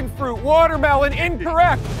 passion fruit, watermelon.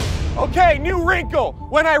 Incorrect. Okay, new wrinkle.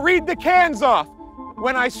 When I read the cans off,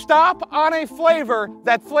 when I stop on a flavor,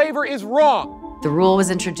 that flavor is wrong. The rule was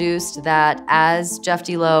introduced that as Jeff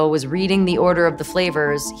D-Lo was reading the order of the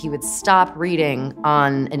flavors, he would stop reading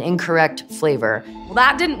on an incorrect flavor. Well,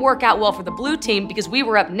 that didn't work out well for the blue team because we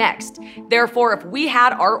were up next. Therefore, if we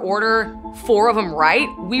had our order 4 of them right,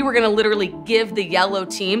 we were gonna literally give the yellow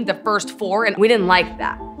team the first 4, and we didn't like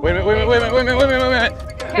that. Wait a minute.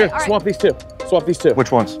 Here, swap these two. Swap these two.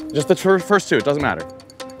 Which ones? Just the first 2, it doesn't matter.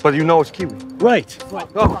 But you know it's kiwi. Right.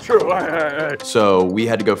 Oh, true. Right. So we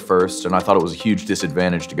had to go first, and I thought it was a huge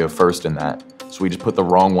disadvantage to go first in that. So we just put the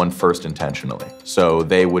wrong one first intentionally. So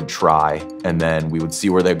they would try, and then we would see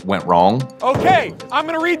where they went wrong. Okay, I'm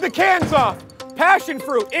gonna read the cans off. Passion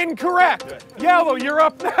fruit, incorrect. Yellow, you're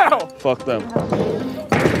up now. Fuck them.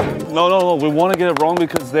 No. We want to get it wrong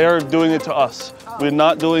because they're doing it to us. They're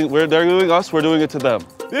doing us, we're doing it to them.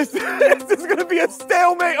 This is gonna be a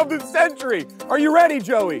stalemate of the century. Are you ready,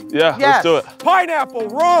 Joey? Yeah, let's do it. Pineapple,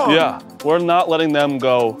 wrong. Yeah, we're not letting them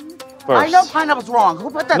go first. I know pineapple's wrong. Who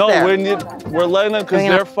put that there? We're letting them because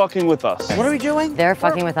they're fucking with us. What are we doing? They're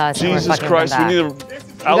fucking with us. Jesus Christ, we need to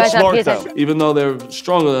guys have to outsmart pay them. them. Even though they're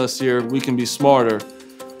stronger than us here, we can be smarter.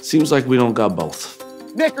 Seems like we don't got both.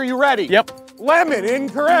 Nick, are you ready? Yep. Lemon,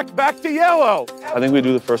 incorrect. Back to yellow. I think we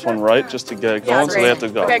do the first one right just to get it going, so they have to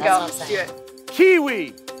go. Okay, go. Do it.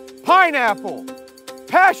 Kiwi, pineapple,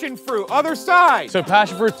 passion fruit, other side. So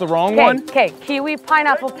passion fruit's the wrong one? Okay, kiwi,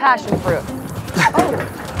 pineapple, passion fruit.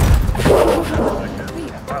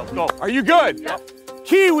 Are you good? Yep.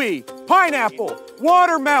 Kiwi, pineapple,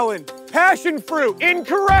 watermelon, passion fruit,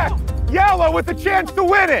 incorrect. Yellow with a chance to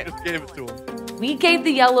win it. Just gave it to him. We gave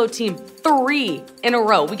the yellow team 3 in a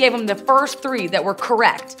row. We gave them the first 3 that were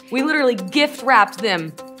correct. We literally gift wrapped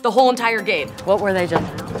them the whole entire game. What were they, Jeff?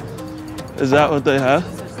 Is that what they have?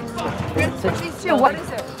 What is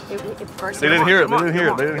it? They didn't hear it. They didn't hear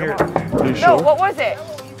it. They didn't hear it. Are you No, sure? what was it?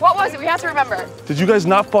 What was it? We have to remember. Did you guys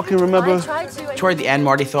not fucking remember? Toward the end,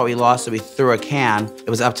 Marty thought we lost, so we threw a can. It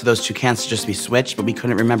was up to those 2 cans to just be switched, but we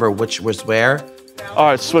couldn't remember which was where. All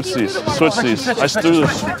right, switch these. Switch these. I threw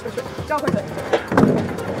this.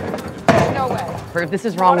 No way. If this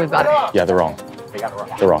is wrong, we've got it. Yeah, they're wrong.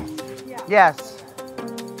 They're wrong. Yes.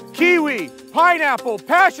 Kiwi, pineapple,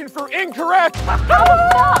 passion fruit, incorrect.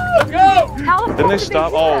 Let's go. Didn't they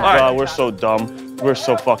stop? Oh, God, we're so dumb. We're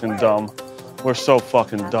so fucking dumb. We're so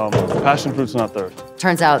fucking dumb. Passion fruit's not third.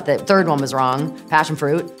 Turns out that 3rd one was wrong. Passion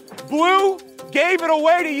fruit. Blue gave it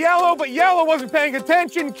away to yellow, but yellow wasn't paying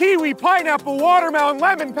attention. Kiwi, pineapple, watermelon,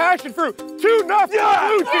 lemon, passion fruit. 2-0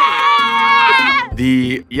 blue team.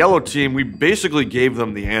 The yellow team, we basically gave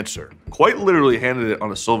them the answer. Quite literally handed it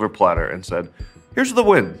on a silver platter and said, Here's the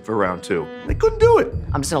win for round 2. They couldn't do it.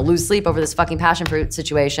 I'm just gonna lose sleep over this fucking passion fruit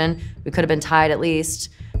situation. We could have been tied at least.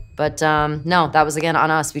 But no, that was again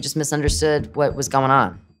on us. We just misunderstood what was going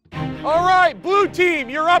on. All right, blue team,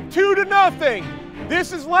 you're up 2-0.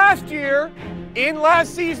 This is last year, in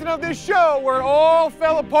last season of this show, where it all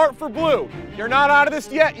fell apart for blue. You're not out of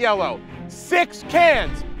this yet, yellow. 6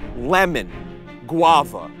 cans. Lemon,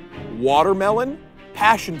 guava, watermelon,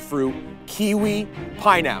 passion fruit, kiwi,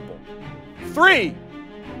 pineapple. 3,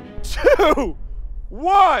 2,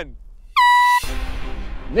 1.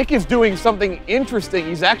 Nick is doing something interesting.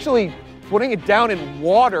 He's actually putting it down in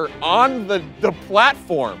water on the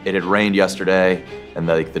platform. It had rained yesterday, and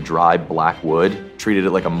the dry black wood treated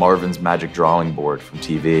it like a Marvin's Magic drawing board from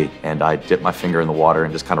TV, and I dipped my finger in the water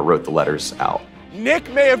and just kind of wrote the letters out. Nick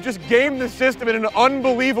may have just gamed the system in an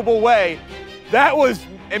unbelievable way. That was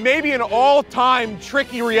maybe an all-time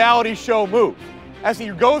tricky reality show move. As he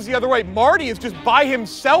goes the other way, Marty is just by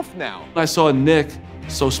himself now. I saw Nick,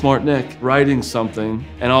 so smart Nick, writing something,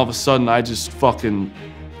 and all of a sudden I just fucking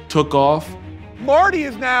took off. Marty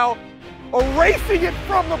is now erasing it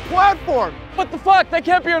from the platform. What the fuck? That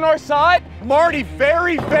can't be on our side. Marty,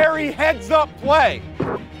 very, very heads-up play.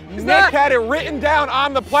 Nick had it written down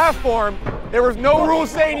on the platform. There was no rule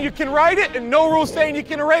saying you can write it and no rule saying you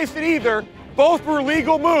can erase it either. Both were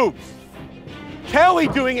legal moves. Kelly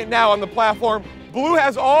doing it now on the platform. Blue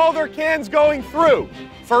has all their cans going through.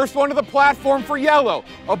 First one to the platform for yellow.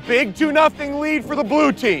 A big 2-0 lead for the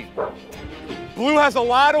blue team. Blue has a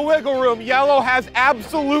lot of wiggle room. Yellow has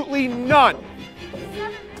absolutely none.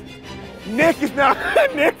 Nick is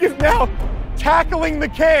now tackling the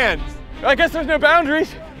cans. I guess there's no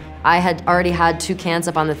boundaries. I had already had 2 cans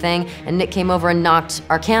up on the thing, and Nick came over and knocked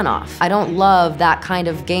our can off. I don't love that kind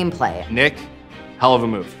of gameplay. Nick, hell of a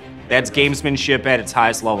move. That's gamesmanship at its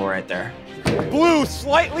highest level right there. Blue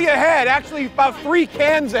slightly ahead, actually about 3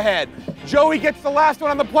 cans ahead. Joey gets the last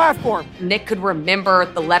one on the platform. Nick could remember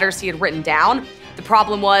the letters he had written down. The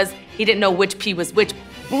problem was he didn't know which P was which.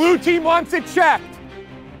 Blue team wants it checked.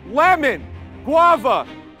 Lemon, guava,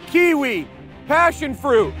 kiwi, passion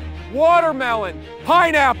fruit, watermelon,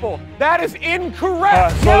 pineapple. That is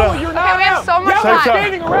incorrect. No, you're not. We have so much Yellow's time.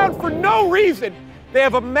 standing around for no reason. They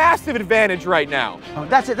have a massive advantage right now. Oh,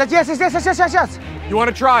 that's it. That's yes. You want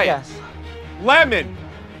to try it? Yes. Lemon,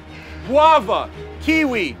 guava,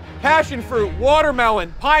 kiwi, passion fruit,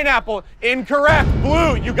 watermelon, pineapple. Incorrect.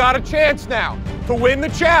 Blue, you got a chance now to win the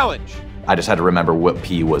challenge. I just had to remember what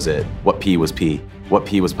P was it, what P was P, what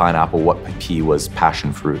P was pineapple, what P was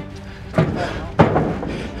passion fruit.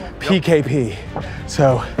 PKP.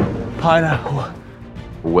 So, pineapple.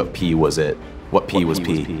 What P was it? What P was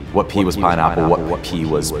P? What P was pineapple? What P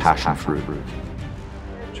was passion fruit?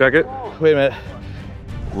 Check it. Wait a minute.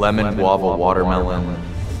 Lemon, guava, watermelon.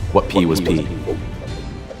 What P was P?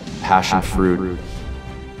 Passion fruit.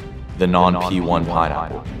 The non-P1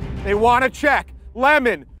 pineapple. They want to check.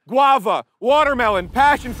 Lemon, guava, watermelon,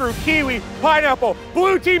 passion fruit, kiwi, pineapple.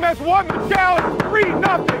 Blue team has won the challenge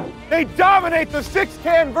 3-0. They dominate the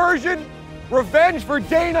 6-can version. Revenge for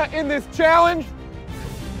Dana in this challenge.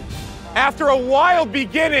 After a wild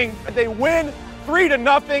beginning, they win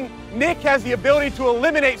 3-0. Nick has the ability to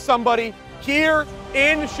eliminate somebody here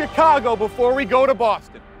in Chicago before we go to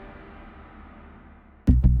Boston.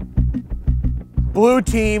 Blue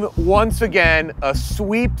team, once again, a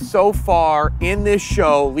sweep so far in this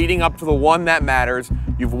show leading up to the one that matters.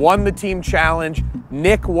 You've won the team challenge.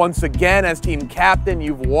 Nick, once again, as team captain,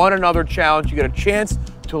 you've won another challenge. You get a chance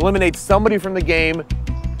to eliminate somebody from the game,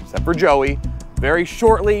 except for Joey. Very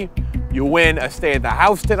shortly, you win a stay at the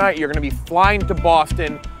house tonight. You're gonna be flying to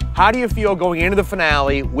Boston. How do you feel going into the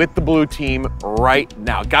finale with the blue team right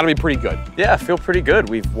now? Gotta be pretty good. Yeah, I feel pretty good.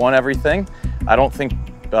 We've won everything. I don't think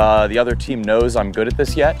the other team knows I'm good at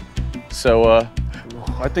this yet. So,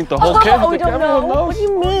 I think the whole camp, we don't know. What do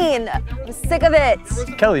you mean? I'm sick of it.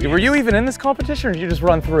 Kelly, were you even in this competition or did you just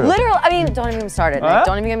run through? Literally, I mean, don't even get me started, Nick.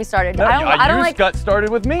 Don't even get me started. No, I don't like, got started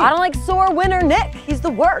with me. I don't like sore winner Nick. He's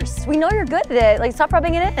the worst. We know you're good at it. Like, stop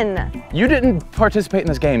rubbing it in. You didn't participate in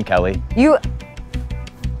this game, Kelly. You.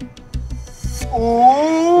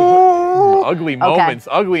 Ugly moments,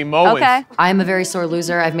 ugly moments. Okay. I'm a very sore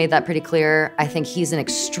loser. I've made that pretty clear. I think he's an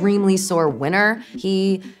extremely sore winner.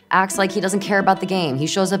 He acts like he doesn't care about the game. He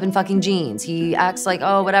shows up in fucking jeans. He acts like,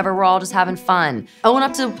 oh, whatever, we're all just having fun. Own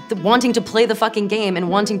up to wanting to play the fucking game and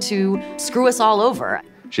wanting to screw us all over.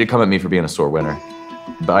 She'd come at me for being a sore winner.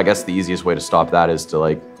 But I guess the easiest way to stop that is to,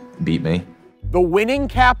 like, beat me. The winning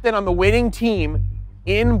captain on the winning team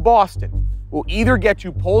in Boston will either get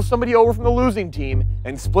to pull somebody over from the losing team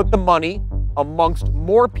and split the money amongst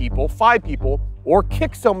more people, 5 people, or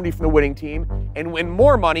kick somebody from the winning team and win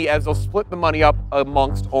more money as they'll split the money up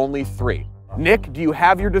amongst only 3. Nick, do you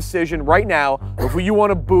have your decision right now of who you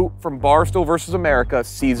want to boot from Barstool versus America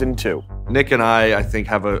Season 2? Nick and I think,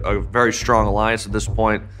 have a very strong alliance at this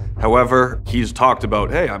point. However, he's talked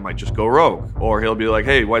about, hey, I might just go rogue. Or he'll be like,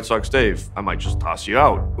 hey, White Sox Dave, I might just toss you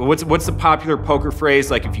out. What's the popular poker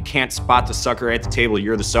phrase? Like, if you can't spot the sucker at the table,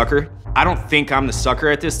 you're the sucker. I don't think I'm the sucker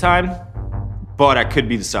at this time, but I could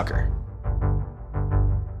be the sucker.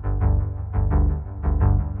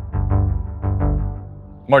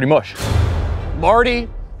 Marty Mush. Marty.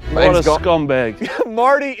 What a scumbag.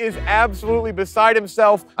 Marty is absolutely beside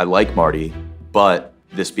himself. I like Marty, but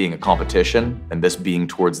this being a competition and this being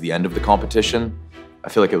towards the end of the competition, I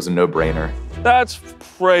feel like it was a no-brainer. That's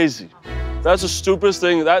crazy. That's the stupidest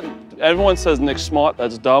thing. That everyone says Nick's smart.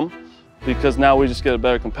 That's dumb, because now we just get a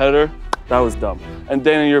better competitor. That was dumb. And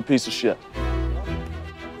Dana, you're a piece of shit.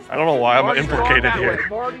 I don't know why I'm implicated here.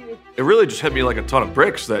 It really just hit me like a ton of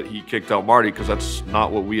bricks that he kicked out Marty, because that's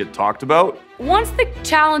not what we had talked about. Once the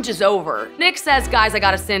challenge is over, Nick says, guys, I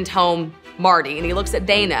gotta send home Marty. And he looks at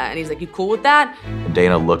Dana and he's like, you cool with that? And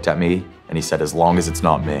Dana looked at me and he said, as long as it's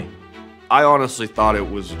not me. I honestly thought it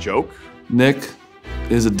was a joke. Nick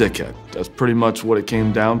is a dickhead. That's pretty much what it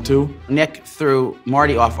came down to. Nick threw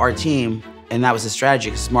Marty off our team, and that was his strategy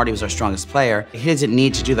because Marty was our strongest player. He didn't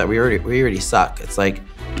need to do that. We already suck. It's like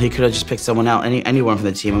he could have just picked someone out, anyone from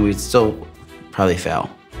the team, and we'd still probably fail.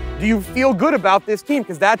 Do you feel good about this team?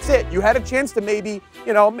 Because that's it. You had a chance to maybe,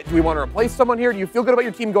 you know, do we want to replace someone here? Do you feel good about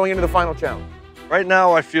your team going into the final challenge? Right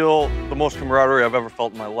now, I feel the most camaraderie I've ever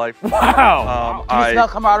felt in my life. Wow. Can you smell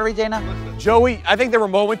camaraderie, Dana? Joey, I think there were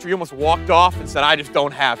moments where you almost walked off and said, I just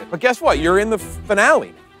don't have it. But guess what? You're in the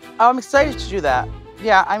finale. Oh, I'm excited to do that.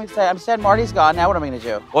 Yeah, I'm excited. I'm sad Marty's gone. Now what am I going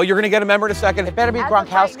to do? Well, you're going to get a member in a second. It better be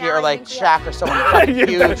Gronkowski or like Shaq or someone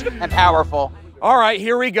huge and powerful. All right,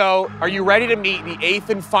 here we go. Are you ready to meet the 8th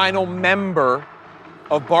and final member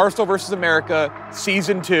of Barstool versus America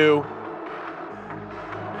Season 2?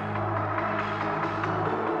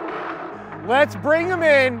 Let's bring them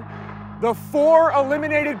in. The 4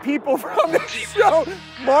 eliminated people from the show.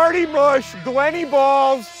 Marty Mush, Glenny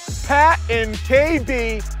Balls, Pat, and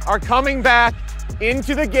KB are coming back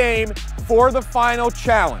into the game for the final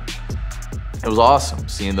challenge. It was awesome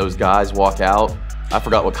seeing those guys walk out. I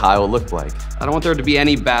forgot what Kyle looked like. I don't want there to be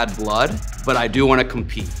any bad blood, but I do want to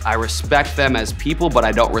compete. I respect them as people, but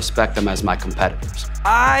I don't respect them as my competitors.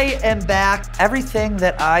 I am back. Everything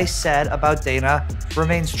that I said about Dana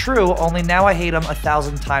remains true, only now I hate him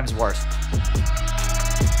 1,000 times worse.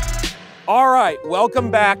 All right,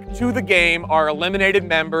 welcome back to the game. Our eliminated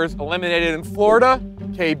members, eliminated in Florida,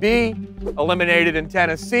 KB, eliminated in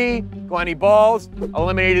Tennessee, Glenny Balls,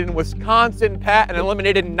 eliminated in Wisconsin, Pat, and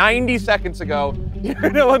eliminated 90 seconds ago here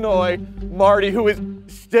in Illinois, Marty, who is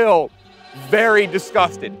still very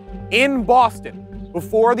disgusted. In Boston,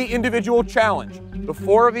 before the individual challenge, the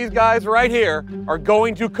 4 of these guys right here are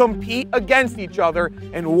going to compete against each other,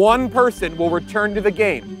 and one person will return to the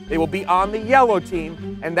game. They will be on the yellow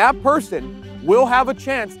team, and that person will have a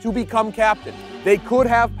chance to become captain. They could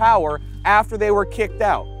have power after they were kicked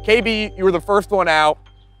out. KB, you were the first one out.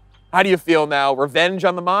 How do you feel now? Revenge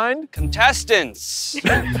on the mind? Contestants!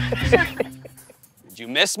 Did you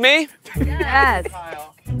miss me? Yes.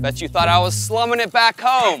 Bet you thought I was slumming it back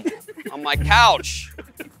home on my couch.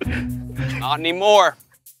 Not anymore.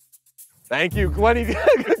 Thank you,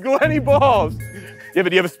 Glenny Balls. Yeah, but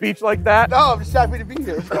do you have a speech like that? No, I'm just happy to be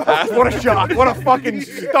here. What a shock. What a fucking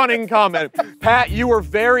stunning comment. Pat, you were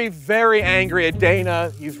very, very angry at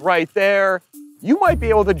Dana. He's right there. You might be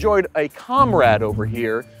able to join a comrade over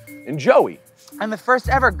here in Joey. I'm the first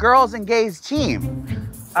ever girls and gays team.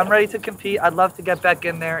 I'm ready to compete. I'd love to get back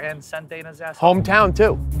in there and send Dana's ass. Hometown,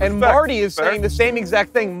 too. And Marty is saying the same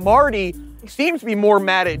exact thing. Marty seems to be more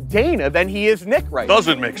mad at Dana than he is Nick right now.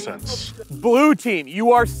 Doesn't make sense. Blue team,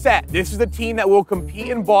 you are set. This is the team that will compete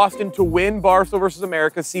in Boston to win Barstool versus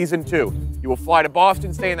America Season 2. You will fly to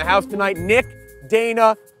Boston, stay in the house tonight. Nick,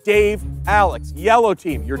 Dana, Dave, Alex. Yellow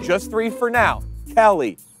team, you're just 3 for now.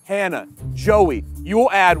 Kelly, Hannah, Joey. You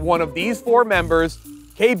will add one of these 4 members,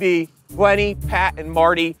 KB, Glenny, Pat, and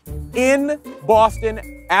Marty, in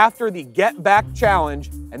Boston after the Get Back Challenge,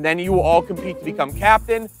 and then you will all compete to become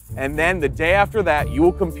captain, and then the day after that, you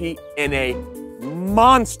will compete in a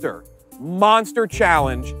monster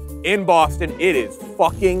challenge in Boston. It is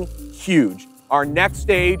fucking huge. Our next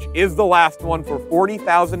stage is the last one for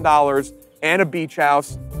 $40,000 and a beach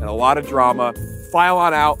house and a lot of drama. File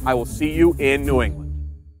on out. I will see you in New England.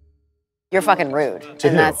 You're fucking rude. To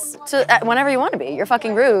and who? that's whenever you want to be. You're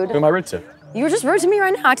fucking rude. Who am I rude to? You were just rude to me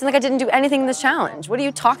right now, acting like I didn't do anything in this challenge. What are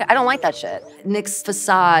you talking? I don't like that shit. Nick's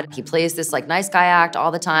facade, he plays this like nice guy act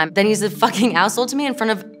all the time. Then he's a fucking asshole to me in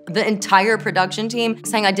front of the entire production team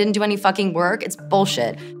saying I didn't do any fucking work. It's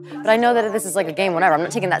bullshit. But I know that this is like a game, whatever. I'm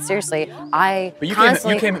not taking that seriously. But you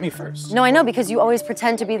came at me first. No, I know, because you always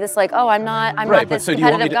pretend to be this like, oh, I'm not this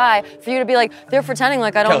competitive guy. For you to be like, they're pretending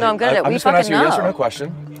like I don't know I'm good at it. I'm just gonna ask you a yes or no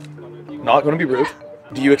question. Not gonna be rude.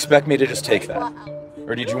 Do you expect me to just take that?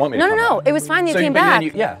 Or did you want me to No. It was fine that you came back.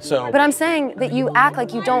 So. But I'm saying that you act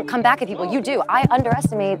like you don't come back at people. You do. I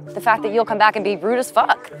underestimate the fact that you'll come back and be rude as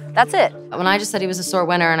fuck. That's it. When I just said he was a sore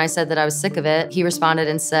winner and I said that I was sick of it, he responded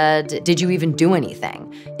and said, did you even do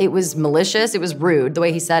anything? It was malicious. It was rude the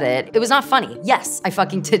way he said it. It was not funny. Yes, I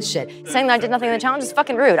fucking did shit. Saying that I did nothing in the challenge is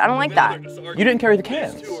fucking rude. I don't like that. You didn't carry the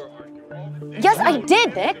cans. Yes, I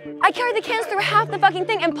did, Nick. I carried the cans through half the fucking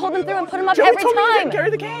thing and pulled them through and put them up every told me you time. didn't carry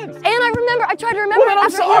the cans. And I remember, I tried to remember Well, then I'm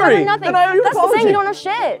after sorry. nothing. Then I owe you an That's the saying, you apology.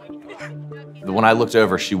 don't know shit. When I looked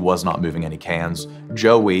over, she was not moving any cans.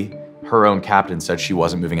 Joey, her own captain, said she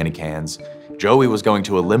wasn't moving any cans. Joey was going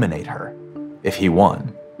to eliminate her if he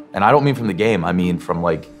won. And I don't mean from the game, I mean from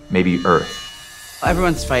like maybe Earth.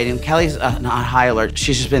 Everyone's fighting. Kelly's on high alert.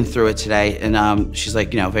 She's just been through it today, and she's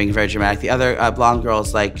like, being very dramatic. The other blonde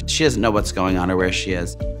girl's like, she doesn't know what's going on or where she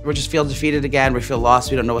is. We just feel defeated again. We feel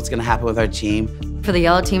lost. We don't know what's gonna happen with our team. For the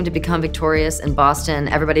yellow team to become victorious in Boston,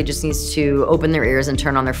 everybody just needs to open their ears and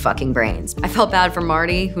turn on their fucking brains. I felt bad for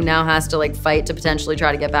Marty, who now has to like fight to potentially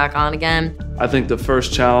try to get back on again. I think the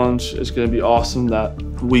first challenge is going to be awesome that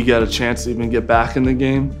we get a chance to even get back in the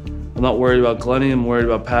game. I'm not worried about Glennie, I'm worried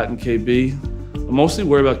about Pat and KB. I'm mostly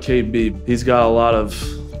worried about KB. He's got a lot of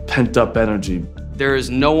pent-up energy. There is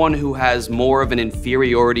no one who has more of an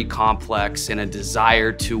inferiority complex and a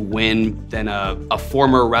desire to win than a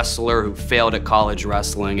former wrestler who failed at college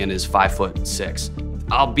wrestling and is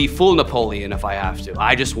 5'6". I'll be full Napoleon if I have to.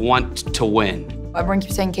 I just want to win. Everyone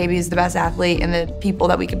keeps saying KB is the best athlete and the people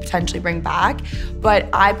that we could potentially bring back. But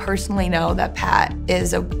I personally know that Pat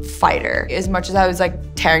is a fighter. As much as I was like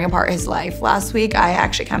tearing apart his life last week, I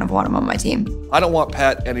actually kind of want him on my team. I don't want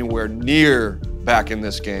Pat anywhere near back in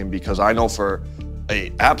this game because I know for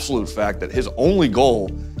an absolute fact that his only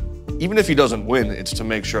goal, even if he doesn't win, it's to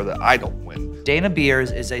make sure that I don't win. Dana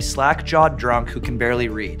Beers is a slack-jawed drunk who can barely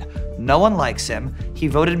read. No one likes him. He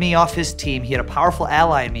voted me off his team. He had a powerful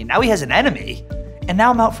ally in me. Now he has an enemy. And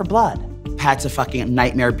now I'm out for blood. Pat's a fucking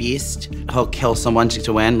nightmare beast. He'll kill someone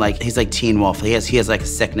to win. Like, he's like Teen Wolf. He has like a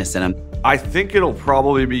sickness in him. I think it'll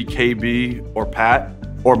probably be KB or Pat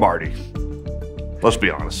or Marty. Let's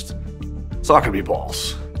be honest. It's not gonna be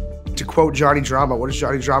balls. To quote Johnny Drama, what does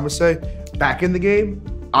Johnny Drama say? Back in the game,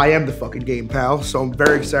 I am the fucking game, pal. So I'm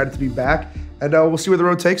very excited to be back, and we'll see where the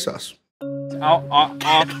road takes us. I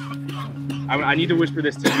need to whisper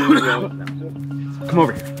this to you. Come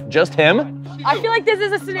over here. Just him? I feel like this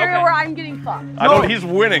is a scenario where I'm getting fucked. I know he's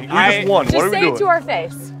winning. We just won. Just What are we say doing? it to our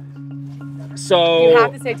face. So, You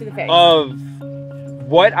have to say it to the face. Of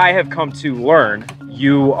what I have come to learn,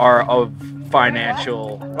 you are of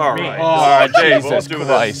financial. All means. right. All right, Dave, Jesus don't do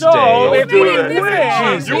Christ, this. So, Dave. if we do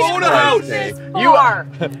this. You own a house. You are.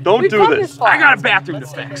 Don't do this. I got a bathroom to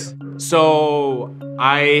fix. So,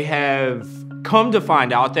 I have come to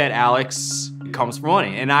find out that Alex comes for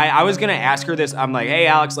money. And I was gonna ask her this. I'm like, hey,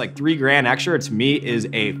 Alex, like $3,000 extra to me is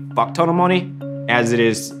a fuck ton of money, as it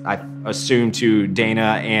is, I assume, to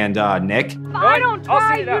Dana and Nick. If I don't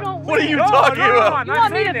try, you don't What are win. you talking about? You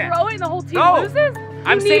want me to throw it and the whole team No. loses?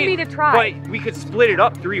 I'm You saying, need me to try. But we could split it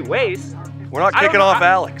up 3 ways. We're not I don't kicking know. off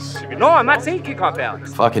Alex. No, I'm not saying kick off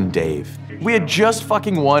Alex. Fucking Dave. We had just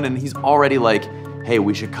fucking won and he's already like, hey,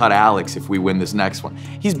 we should cut Alex if we win this next one.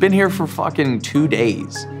 He's been here for fucking 2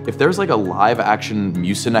 days. If there's like a live action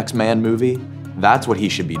Mucinex Man movie, that's what he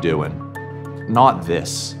should be doing. Not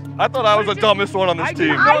this. I thought I was the dumbest one on this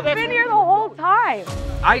team. I've been here the whole time.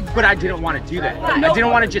 But I didn't want to do that. I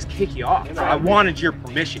didn't want to just kick you off. I wanted your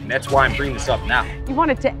permission. That's why I'm bringing this up now. You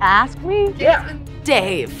wanted to ask me? Yeah.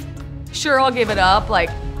 Dave, sure, I'll give it up.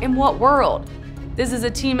 Like, in what world? This is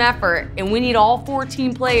a team effort, and we need all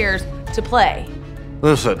 14 players to play.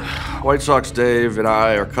 Listen, White Sox Dave and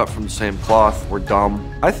I are cut from the same cloth. We're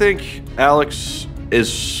dumb. I think Alex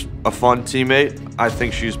is a fun teammate. I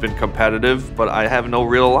think she's been competitive, but I have no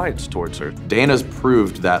real alliance towards her. Dana's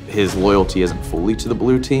proved that his loyalty isn't fully to the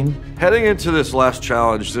blue team. Heading into this last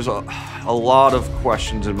challenge, there's a lot of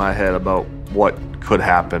questions in my head about what could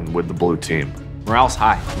happen with the blue team. Morale's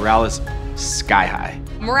high. Morale is sky high.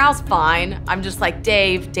 Morale's fine. I'm just like,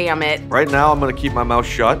 Dave, damn it. Right now, I'm gonna keep my mouth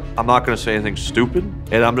shut. I'm not gonna say anything stupid,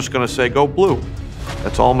 and I'm just gonna say go blue.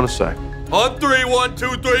 That's all I'm gonna say. On 3, 1, 2,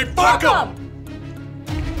 3, fuck 'em!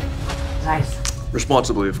 Nice.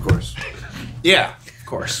 Responsibly, of course. Yeah, of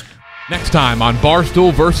course. Next time on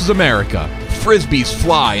Barstool versus America, Frisbees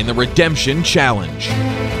fly in the Redemption Challenge.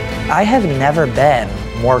 I have never been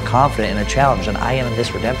more confident in a challenge than I am in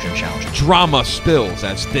this Redemption Challenge. Drama spills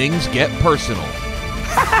as things get personal.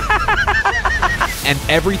 And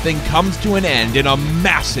everything comes to an end in a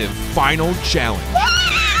massive final challenge.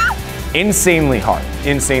 Insanely hard.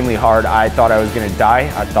 Insanely hard. I thought I was gonna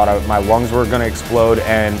die. I thought my lungs were gonna explode,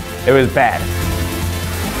 and it was bad.